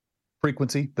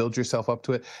 frequency, build yourself up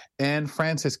to it. And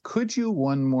Francis, could you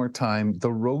one more time,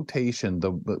 the rotation,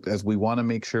 as we want to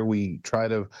make sure we try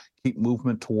to keep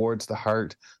movement towards the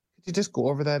heart, could you just go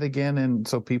over that again, and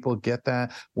so people get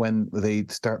that when they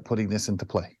start putting this into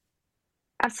play?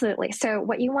 Absolutely. So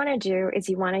what you want to do is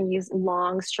you want to use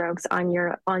long strokes on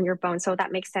your bone. So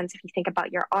that makes sense if you think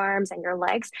about your arms and your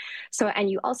legs. So, and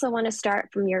you also want to start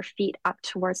from your feet up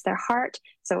towards their heart.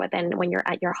 So then when you're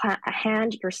at your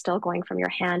hand, you're still going from your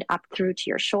hand up through to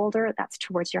your shoulder. That's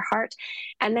towards your heart.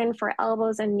 And then for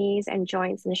elbows and knees and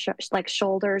joints and like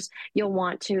shoulders, you'll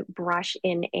want to brush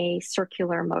in a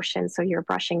circular motion. So you're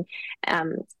brushing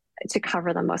to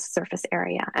cover the most surface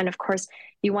area. And of course,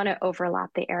 you want to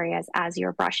overlap the areas as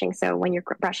you're brushing. So when you're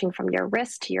brushing from your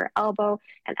wrist to your elbow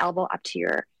and elbow up to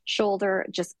your shoulder,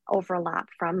 just overlap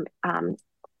from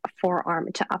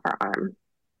forearm to upper arm.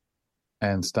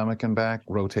 And stomach and back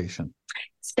rotation.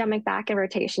 Stomach, back, and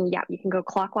rotation. Yep, you can go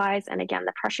clockwise. And again,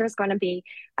 the pressure is going to be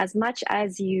as much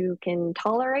as you can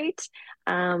tolerate,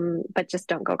 but just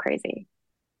don't go crazy.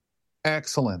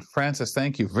 Excellent. Francis,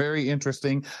 thank you. Very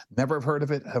interesting. Never have heard of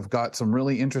it. Have got some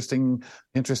really interesting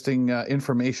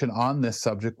information on this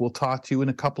subject. We'll talk to you in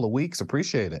a couple of weeks.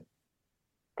 Appreciate it.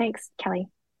 Thanks, Kelly.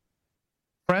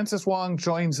 Francis Wong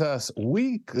joins us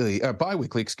bi-weekly,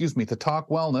 to talk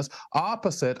wellness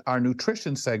opposite our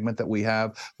nutrition segment that we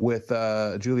have with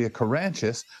Julia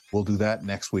Caranchis. We'll do that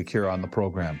next week here on the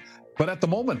program. But at the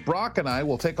moment, Brock and I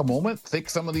will take a moment, think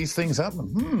some of these things up.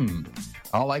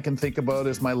 All I can think about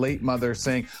is my late mother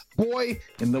saying, boy,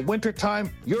 in the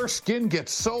wintertime, your skin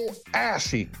gets so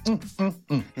ashy.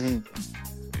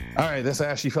 All right, this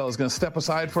ashy fellow is going to step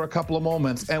aside for a couple of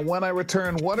moments. And when I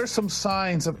return, what are some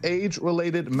signs of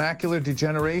age-related macular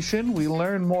degeneration? We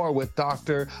learn more with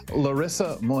Dr.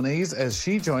 Larissa Moniz as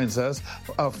she joins us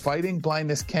of Fighting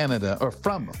Blindness Canada, or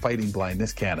from Fighting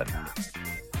Blindness Canada.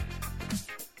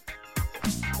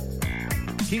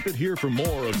 Keep it here for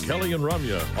more of Kelly and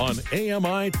Ramya on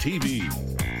AMI TV.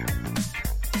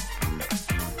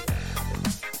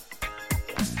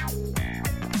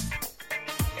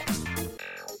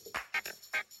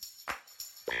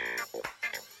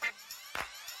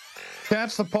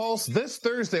 Catch the Pulse this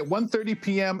Thursday at 1:30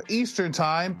 p.m. Eastern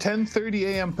Time, 10:30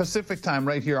 a.m. Pacific Time,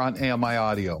 right here on AMI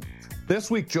Audio.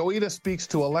 This week, Joita speaks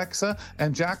to Alexa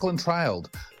and Jacqueline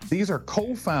Triald. These are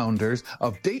co-founders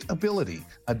of Dateability,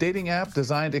 a dating app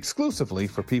designed exclusively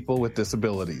for people with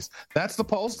disabilities. That's the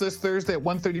Pulse this Thursday at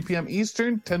 1:30 p.m.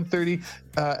 Eastern, 10:30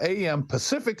 a.m.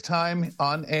 Pacific Time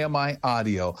on AMI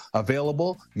Audio.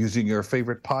 Available using your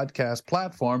favorite podcast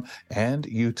platform and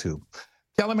YouTube.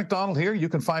 Kelly McDonald here. You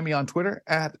can find me on Twitter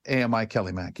at AMI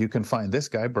Kelly Mac. You can find this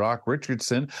guy, Brock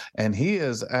Richardson, and he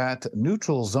is at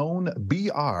Neutral Zone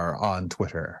BR on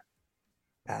Twitter.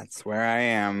 That's where I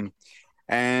am.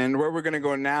 And where we're going to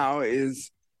go now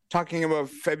is talking about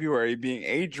February being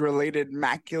Age-Related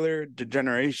Macular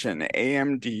Degeneration,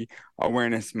 AMD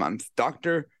Awareness Month.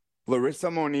 Dr.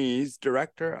 Larissa Moniz,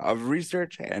 Director of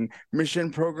Research and Mission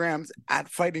Programs at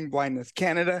Fighting Blindness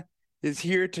Canada, is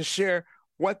here to share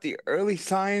what the early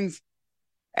signs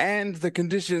and the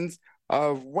conditions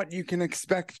of what you can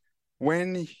expect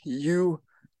when you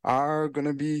are going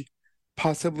to be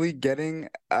possibly getting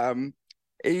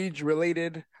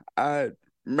age-related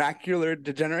macular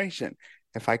degeneration,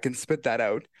 if I can spit that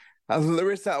out.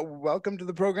 Larissa, welcome to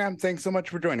the program. Thanks so much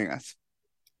for joining us.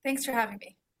 Thanks for having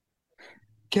me.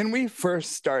 Can we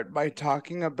first start by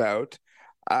talking about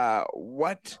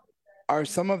what are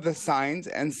some of the signs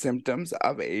and symptoms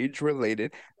of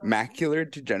age-related macular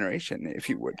degeneration, if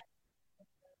you would?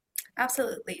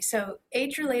 Absolutely. So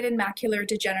age-related macular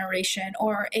degeneration,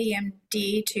 or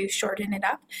AMD to shorten it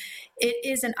up, it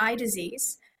is an eye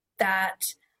disease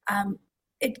that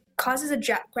it causes a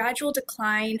gradual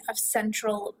decline of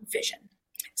central vision.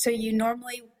 So you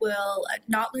normally will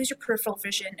not lose your peripheral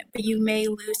vision, but you may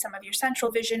lose some of your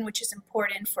central vision, which is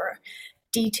important for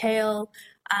detail,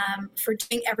 for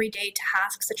doing everyday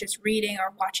tasks such as reading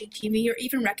or watching TV or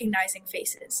even recognizing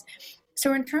faces.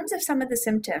 So in terms of some of the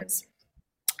symptoms,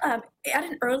 at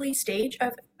an early stage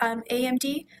of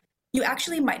AMD, you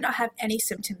actually might not have any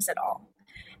symptoms at all.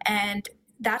 And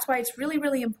that's why it's really,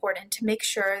 really important to make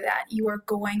sure that you are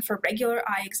going for regular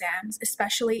eye exams,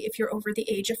 especially if you're over the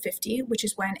age of 50, which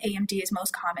is when AMD is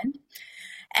most common.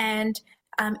 And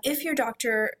if your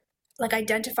doctor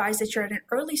identifies that you're at an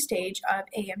early stage of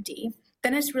AMD,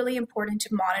 then it's really important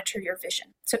to monitor your vision.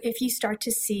 So if you start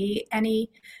to see any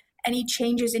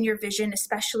changes in your vision,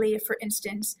 especially if, for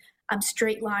instance,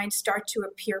 straight lines start to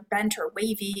appear bent or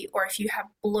wavy, or if you have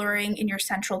blurring in your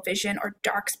central vision or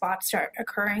dark spots start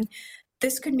occurring,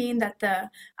 this could mean that the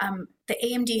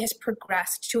AMD has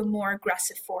progressed to a more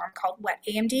aggressive form called wet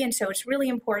AMD. And so it's really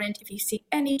important, if you see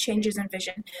any changes in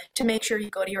vision, to make sure you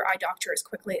go to your eye doctor as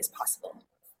quickly as possible.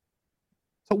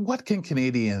 So what can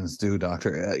Canadians do,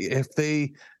 doctor, if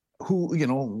they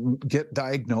get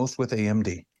diagnosed with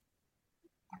AMD?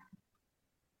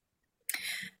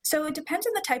 So it depends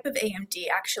on the type of AMD,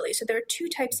 actually. So there are two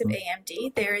types of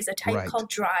AMD. There is a type called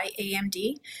dry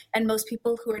AMD, and most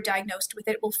people who are diagnosed with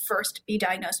it will first be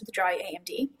diagnosed with dry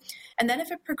AMD. And then if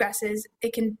it progresses,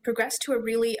 it can progress to a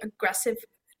really aggressive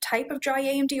type of dry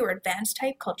AMD or advanced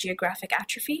type called geographic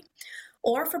atrophy.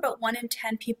 Or for about 1 in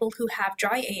 10 people who have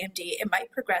dry AMD, it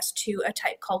might progress to a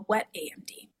type called wet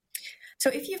AMD. So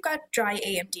if you've got dry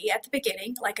AMD at the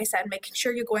beginning, like I said, making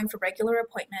sure you're going for regular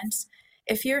appointments.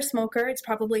 If you're a smoker, it's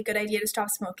probably a good idea to stop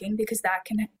smoking because that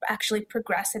can actually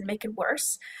progress and make it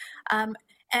worse.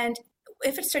 And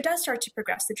if it does start to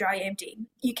progress, the dry AMD,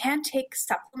 you can take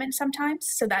supplements sometimes.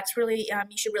 So that's really,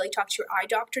 you should really talk to your eye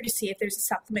doctor to see if there's a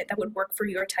supplement that would work for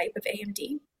your type of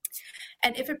AMD.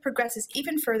 And if it progresses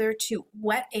even further to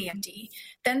wet AMD,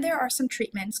 then there are some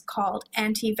treatments called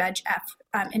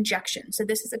anti-VEGF injections. So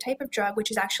this is a type of drug which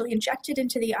is actually injected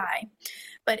into the eye,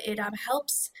 but it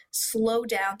helps slow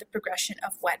down the progression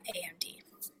of wet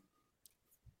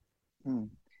AMD.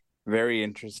 Very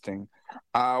interesting.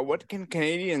 What can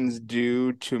Canadians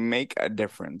do to make a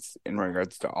difference in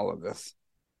regards to all of this?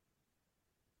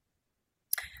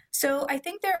 So I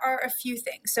think there are a few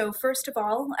things. So first of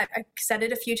all, I've said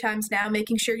it a few times now,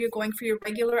 making sure you're going for your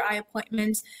regular eye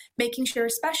appointments, making sure,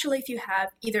 especially if you have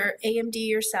either AMD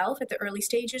yourself at the early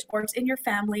stages or it's in your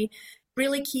family,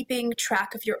 really keeping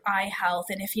track of your eye health.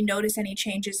 And if you notice any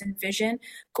changes in vision,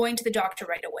 going to the doctor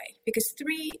right away. Because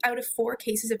 3 out of 4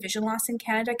 cases of vision loss in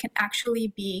Canada can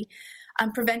actually be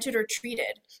prevented or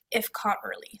treated if caught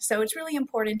early. So it's really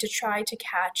important to try to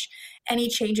catch any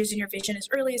changes in your vision as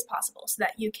early as possible so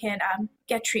that you can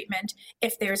get treatment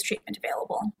if there's treatment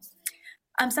available.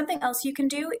 Something else you can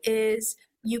do is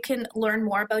you can learn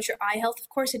more about your eye health. Of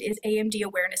course, it is AMD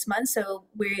Awareness Month, so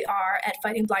we are at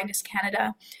Fighting Blindness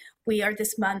Canada. We're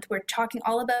talking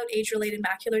all about age-related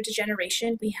macular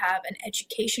degeneration. We have an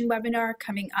education webinar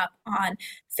coming up on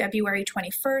February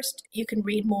 21st. You can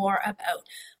read more about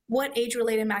what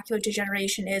age-related macular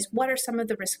degeneration is, what are some of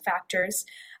the risk factors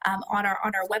on our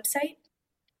website.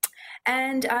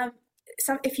 And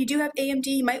if you do have AMD,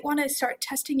 you might want to start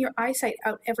testing your eyesight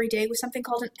out every day with something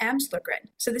called an Amsler grid.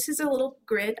 So this is a little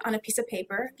grid on a piece of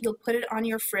paper. You'll put it on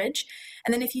your fridge,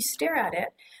 and then if you stare at it,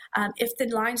 if the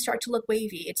lines start to look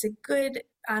wavy, it's a good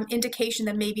indication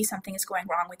that maybe something is going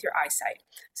wrong with your eyesight.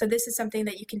 So this is something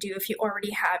that you can do if you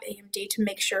already have AMD to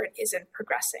make sure it isn't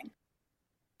progressing.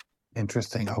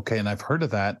 Interesting. Okay, and I've heard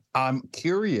of that. I'm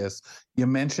curious, you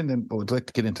mentioned, and would like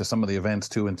to get into some of the events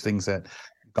too and things that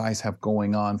guys have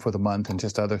going on for the month and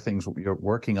just other things you're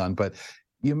working on, but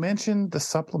you mentioned the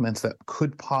supplements that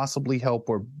could possibly help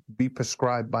or be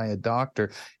prescribed by a doctor.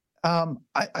 I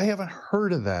haven't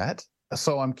heard of that.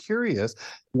 So I'm curious,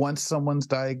 once someone's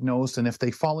diagnosed and if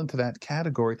they fall into that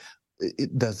category,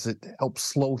 does it help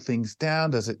slow things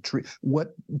down? Does it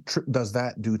what does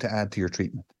that do to add to your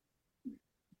treatment?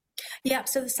 Yeah,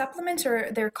 so the supplements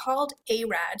they're called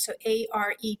AREDS, so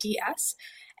AREDS,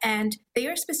 and they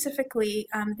are specifically,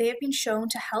 they have been shown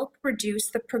to help reduce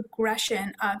the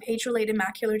progression of age-related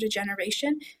macular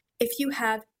degeneration if you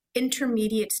have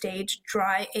intermediate stage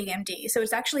dry AMD. So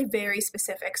it's actually very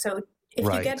specific. So if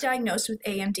you get diagnosed with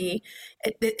AMD,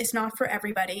 it's not for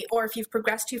everybody, or if you've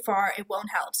progressed too far, it won't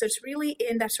help. So it's really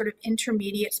in that sort of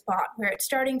intermediate spot where it's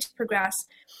starting to progress,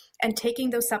 and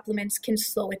taking those supplements can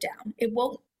slow it down. It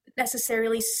won't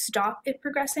necessarily stop it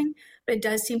progressing, but it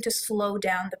does seem to slow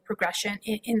down the progression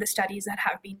in the studies that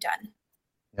have been done.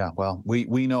 Yeah, well,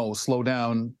 we know slow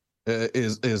down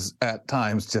is at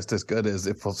times just as good as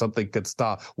if something could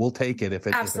stop. We'll take it if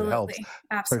it helps. Absolutely.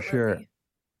 For sure.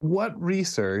 What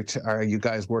research are you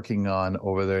guys working on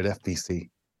over there at FBC?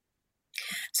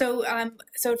 So at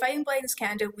Fighting Blindness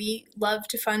Canada, we love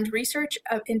to fund research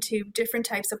into different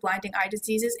types of blinding eye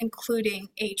diseases, including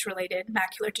age-related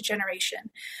macular degeneration.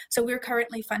 So we're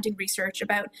currently funding research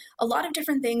about a lot of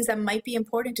different things that might be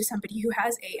important to somebody who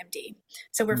has AMD.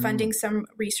 So we're funding some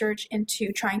research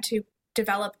into trying to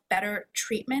develop better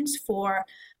treatments for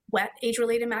wet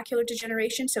age-related macular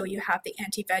degeneration. So you have the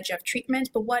anti-VEGF treatment,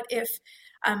 but what if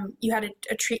you had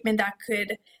a treatment that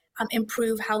could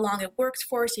improve how long it works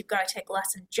for, so you've got to take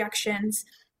less injections.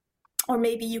 Or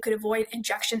maybe you could avoid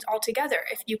injections altogether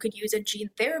if you could use a gene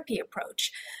therapy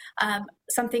approach.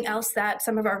 Something else that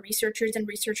some of our researchers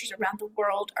around the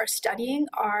world are studying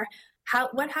are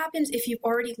what happens if you've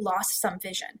already lost some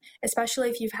vision, especially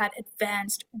if you've had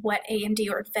advanced wet AMD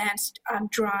or advanced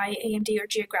dry AMD or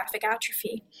geographic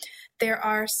atrophy. There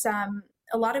are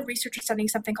a lot of researchers studying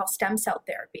something called stem cell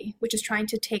therapy, which is trying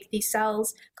to take these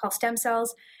cells called stem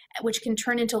cells, which can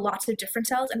turn into lots of different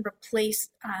cells and replace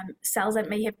cells that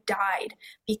may have died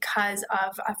because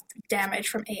of damage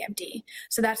from AMD.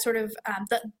 So that's sort of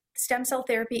the stem cell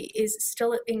therapy is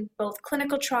still in both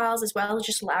clinical trials as well as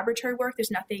just laboratory work. There's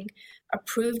nothing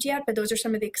approved yet, but those are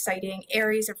some of the exciting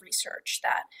areas of research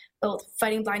that both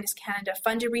Fighting Blindness Canada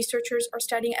funded researchers are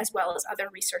studying, as well as other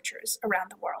researchers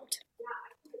around the world.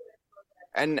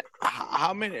 And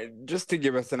how many, just to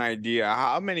give us an idea,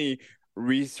 how many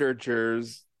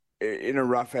researchers, in a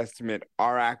rough estimate,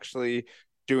 are actually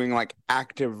doing like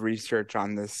active research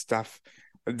on this stuff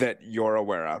that you're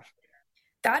aware of?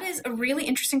 That is a really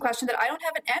interesting question that I don't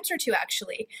have an answer to,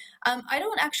 actually. I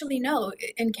don't actually know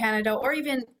in Canada, or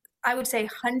even I would say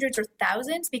hundreds or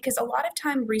thousands, because a lot of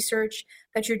time research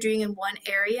that you're doing in one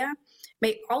area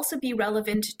may also be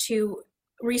relevant to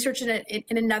research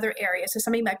in another area. So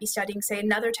somebody might be studying, say,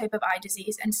 another type of eye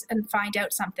disease and find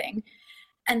out something,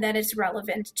 and then it's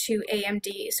relevant to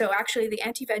AMD. So actually the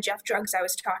anti-VEGF drugs I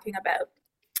was talking about,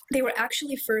 they were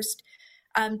actually first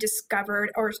discovered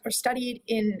or studied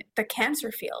in the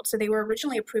cancer field. So they were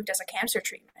originally approved as a cancer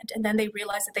treatment, and then they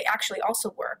realized that they actually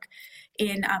also work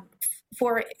in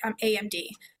for AMD.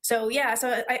 So yeah,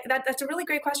 that's a really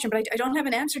great question, but I don't have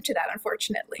an answer to that,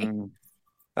 unfortunately.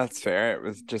 That's fair. It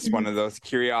was just one of those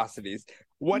curiosities.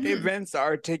 What events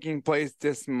are taking place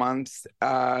this month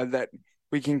that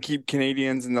we can keep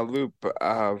Canadians in the loop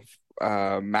of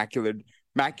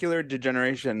macular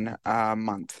degeneration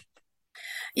month?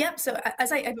 Yep. So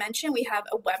as I mentioned, we have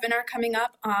a webinar coming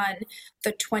up on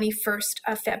the 21st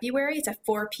of February. It's at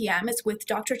 4 p.m. It's with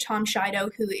Dr. Tom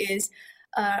Shido, who is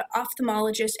an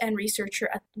ophthalmologist and researcher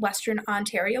at Western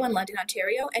Ontario and London,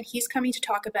 Ontario. And he's coming to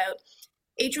talk about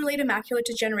age-related macular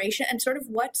degeneration and sort of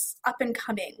what's up and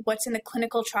coming, what's in the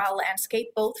clinical trial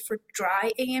landscape, both for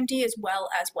dry AMD as well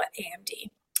as wet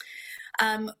AMD.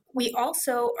 We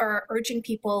also are urging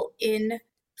people in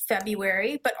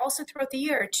February, but also throughout the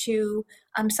year, to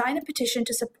sign a petition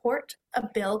to support a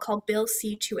bill called Bill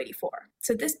C-284.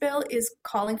 So this bill is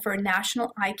calling for a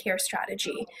national eye care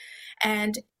strategy,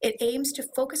 and it aims to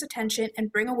focus attention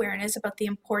and bring awareness about the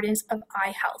importance of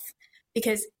eye health,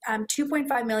 because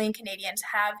 2.5 million Canadians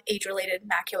have age-related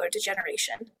macular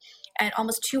degeneration, and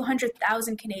almost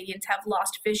 200,000 Canadians have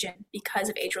lost vision because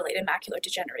of age-related macular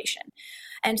degeneration.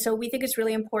 And so we think it's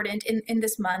really important in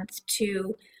this month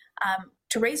to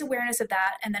raise awareness of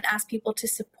that, and then ask people to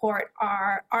support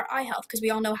our eye health, because we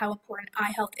all know how important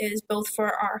eye health is, both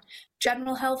for our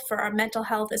general health, for our mental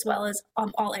health, as well as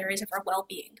all areas of our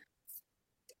well-being.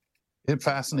 It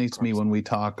fascinates me when we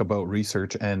talk about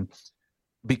research, and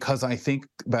because I think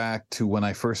back to when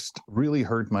I first really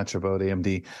heard much about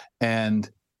AMD, and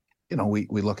we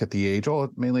look at the age,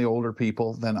 mainly older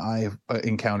people. Then I've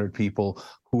encountered people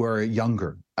who are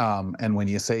younger. And when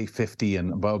you say 50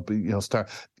 and above, you start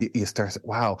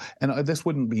wow. And this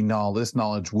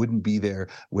knowledge wouldn't be there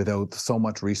without so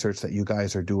much research that you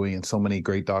guys are doing, and so many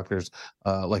great doctors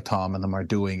like Tom and them are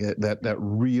doing it, that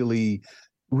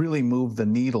really move the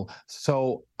needle.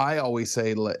 So I always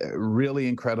say really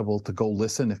incredible to go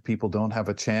listen if people don't have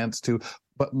a chance to,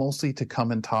 but mostly to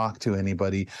come and talk to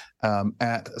anybody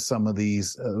at some of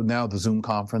these, now the Zoom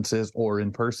conferences or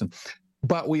in person.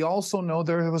 But we also know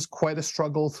there was quite a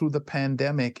struggle through the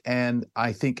pandemic, and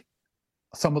I think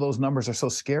some of those numbers are so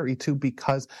scary too,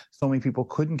 because so many people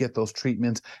couldn't get those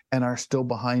treatments and are still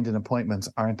behind in appointments,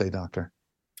 aren't they, Doctor?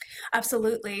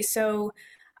 Absolutely. So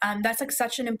that's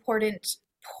such an important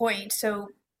point. So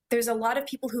there's a lot of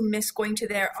people who miss going to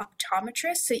their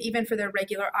optometrist, so even for their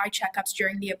regular eye checkups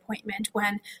during the appointment,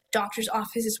 when doctors'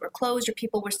 offices were closed or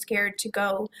people were scared to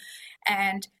go.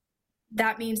 And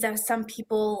that means that some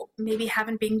people maybe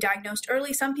haven't been diagnosed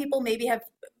early. Some people maybe have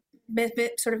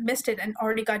sort of missed it and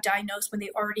already got diagnosed when they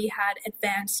already had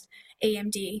advanced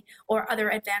AMD or other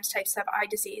advanced types of eye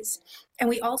disease. And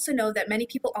we also know that many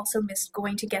people also missed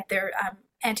going to get their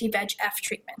anti-VEGF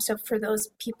treatment. So for those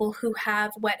people who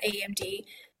have wet AMD,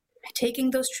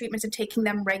 taking those treatments and taking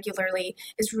them regularly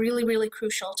is really, really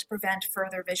crucial to prevent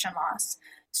further vision loss.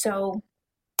 So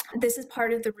This is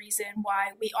part of the reason why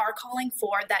we are calling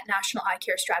for that national eye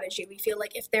care strategy. We feel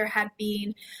like if there had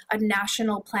been a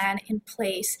national plan in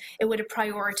place, it would have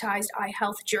prioritized eye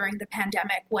health during the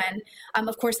pandemic when,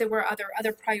 of course, there were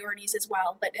other priorities as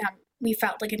well. But we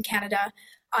felt like in Canada,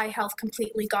 eye health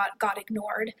completely got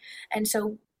ignored. And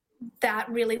so that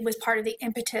really was part of the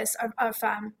impetus of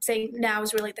saying now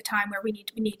is really the time where we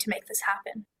need to make this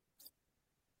happen.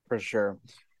 For sure.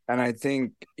 And I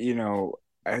think,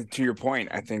 to your point,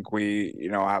 I think we,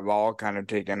 have all kind of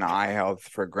taken eye health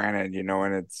for granted,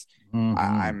 and it's,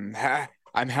 I'm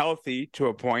healthy to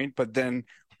a point, but then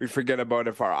we forget about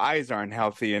if our eyes aren't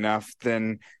healthy enough,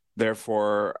 then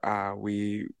therefore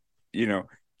we,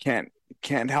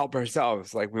 can't help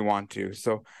ourselves like we want to.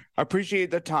 So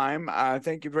appreciate the time.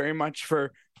 Thank you very much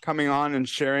for coming on and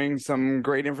sharing some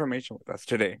great information with us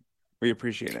today. We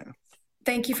appreciate it.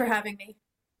 Thank you for having me.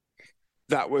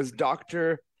 That was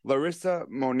Dr. Larissa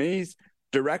Moniz,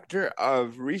 Director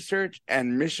of Research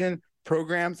and Mission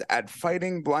Programs at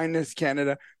Fighting Blindness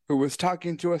Canada, who was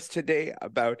talking to us today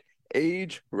about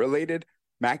Age-Related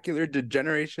Macular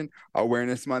Degeneration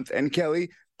Awareness Month. And Kelly,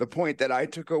 the point that I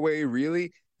took away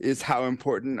really is how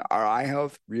important our eye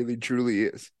health really truly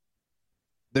is.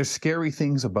 There's scary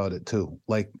things about it too.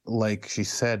 Like she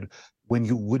said, when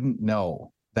you wouldn't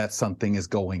know that something is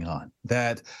going on.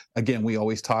 That, again, we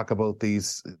always talk about the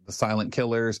silent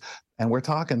killers, and we're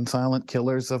talking silent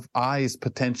killers of eyes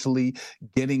potentially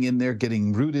getting in there,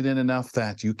 getting rooted in enough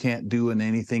that you can't do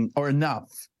anything or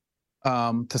enough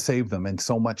to save them, and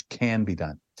so much can be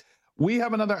done. We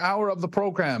have another hour of the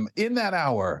program. In that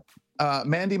hour,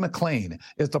 Mandy McLean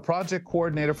is the project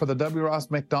coordinator for the W. Ross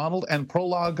Macdonald and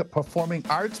Prologue Performing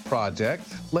Arts Project.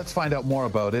 Let's find out more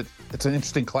about it. It's an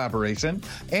interesting collaboration.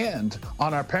 And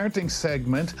on our parenting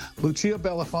segment, Lucia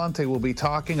Belafonte will be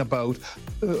talking about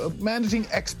managing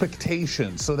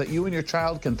expectations so that you and your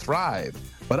child can thrive.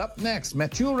 But up next,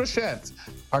 Mathieu Rochette,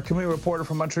 our community reporter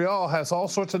from Montreal, has all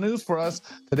sorts of news for us.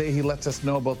 Today, he lets us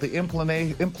know about the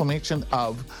implementation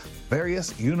of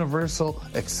various universal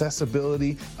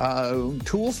accessibility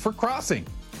tools for crossing.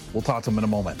 We'll talk to him in a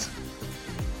moment.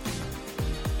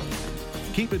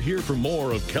 Keep it here for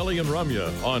more of Kelly and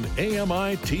Ramya on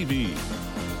AMI TV.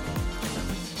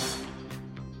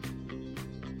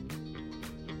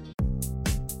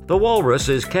 The Walrus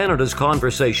is Canada's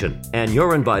conversation, and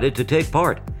you're invited to take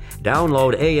part.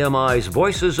 Download AMI's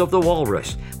Voices of the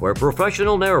Walrus, where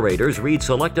professional narrators read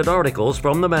selected articles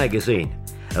from the magazine.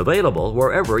 Available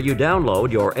wherever you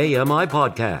download your AMI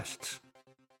podcasts.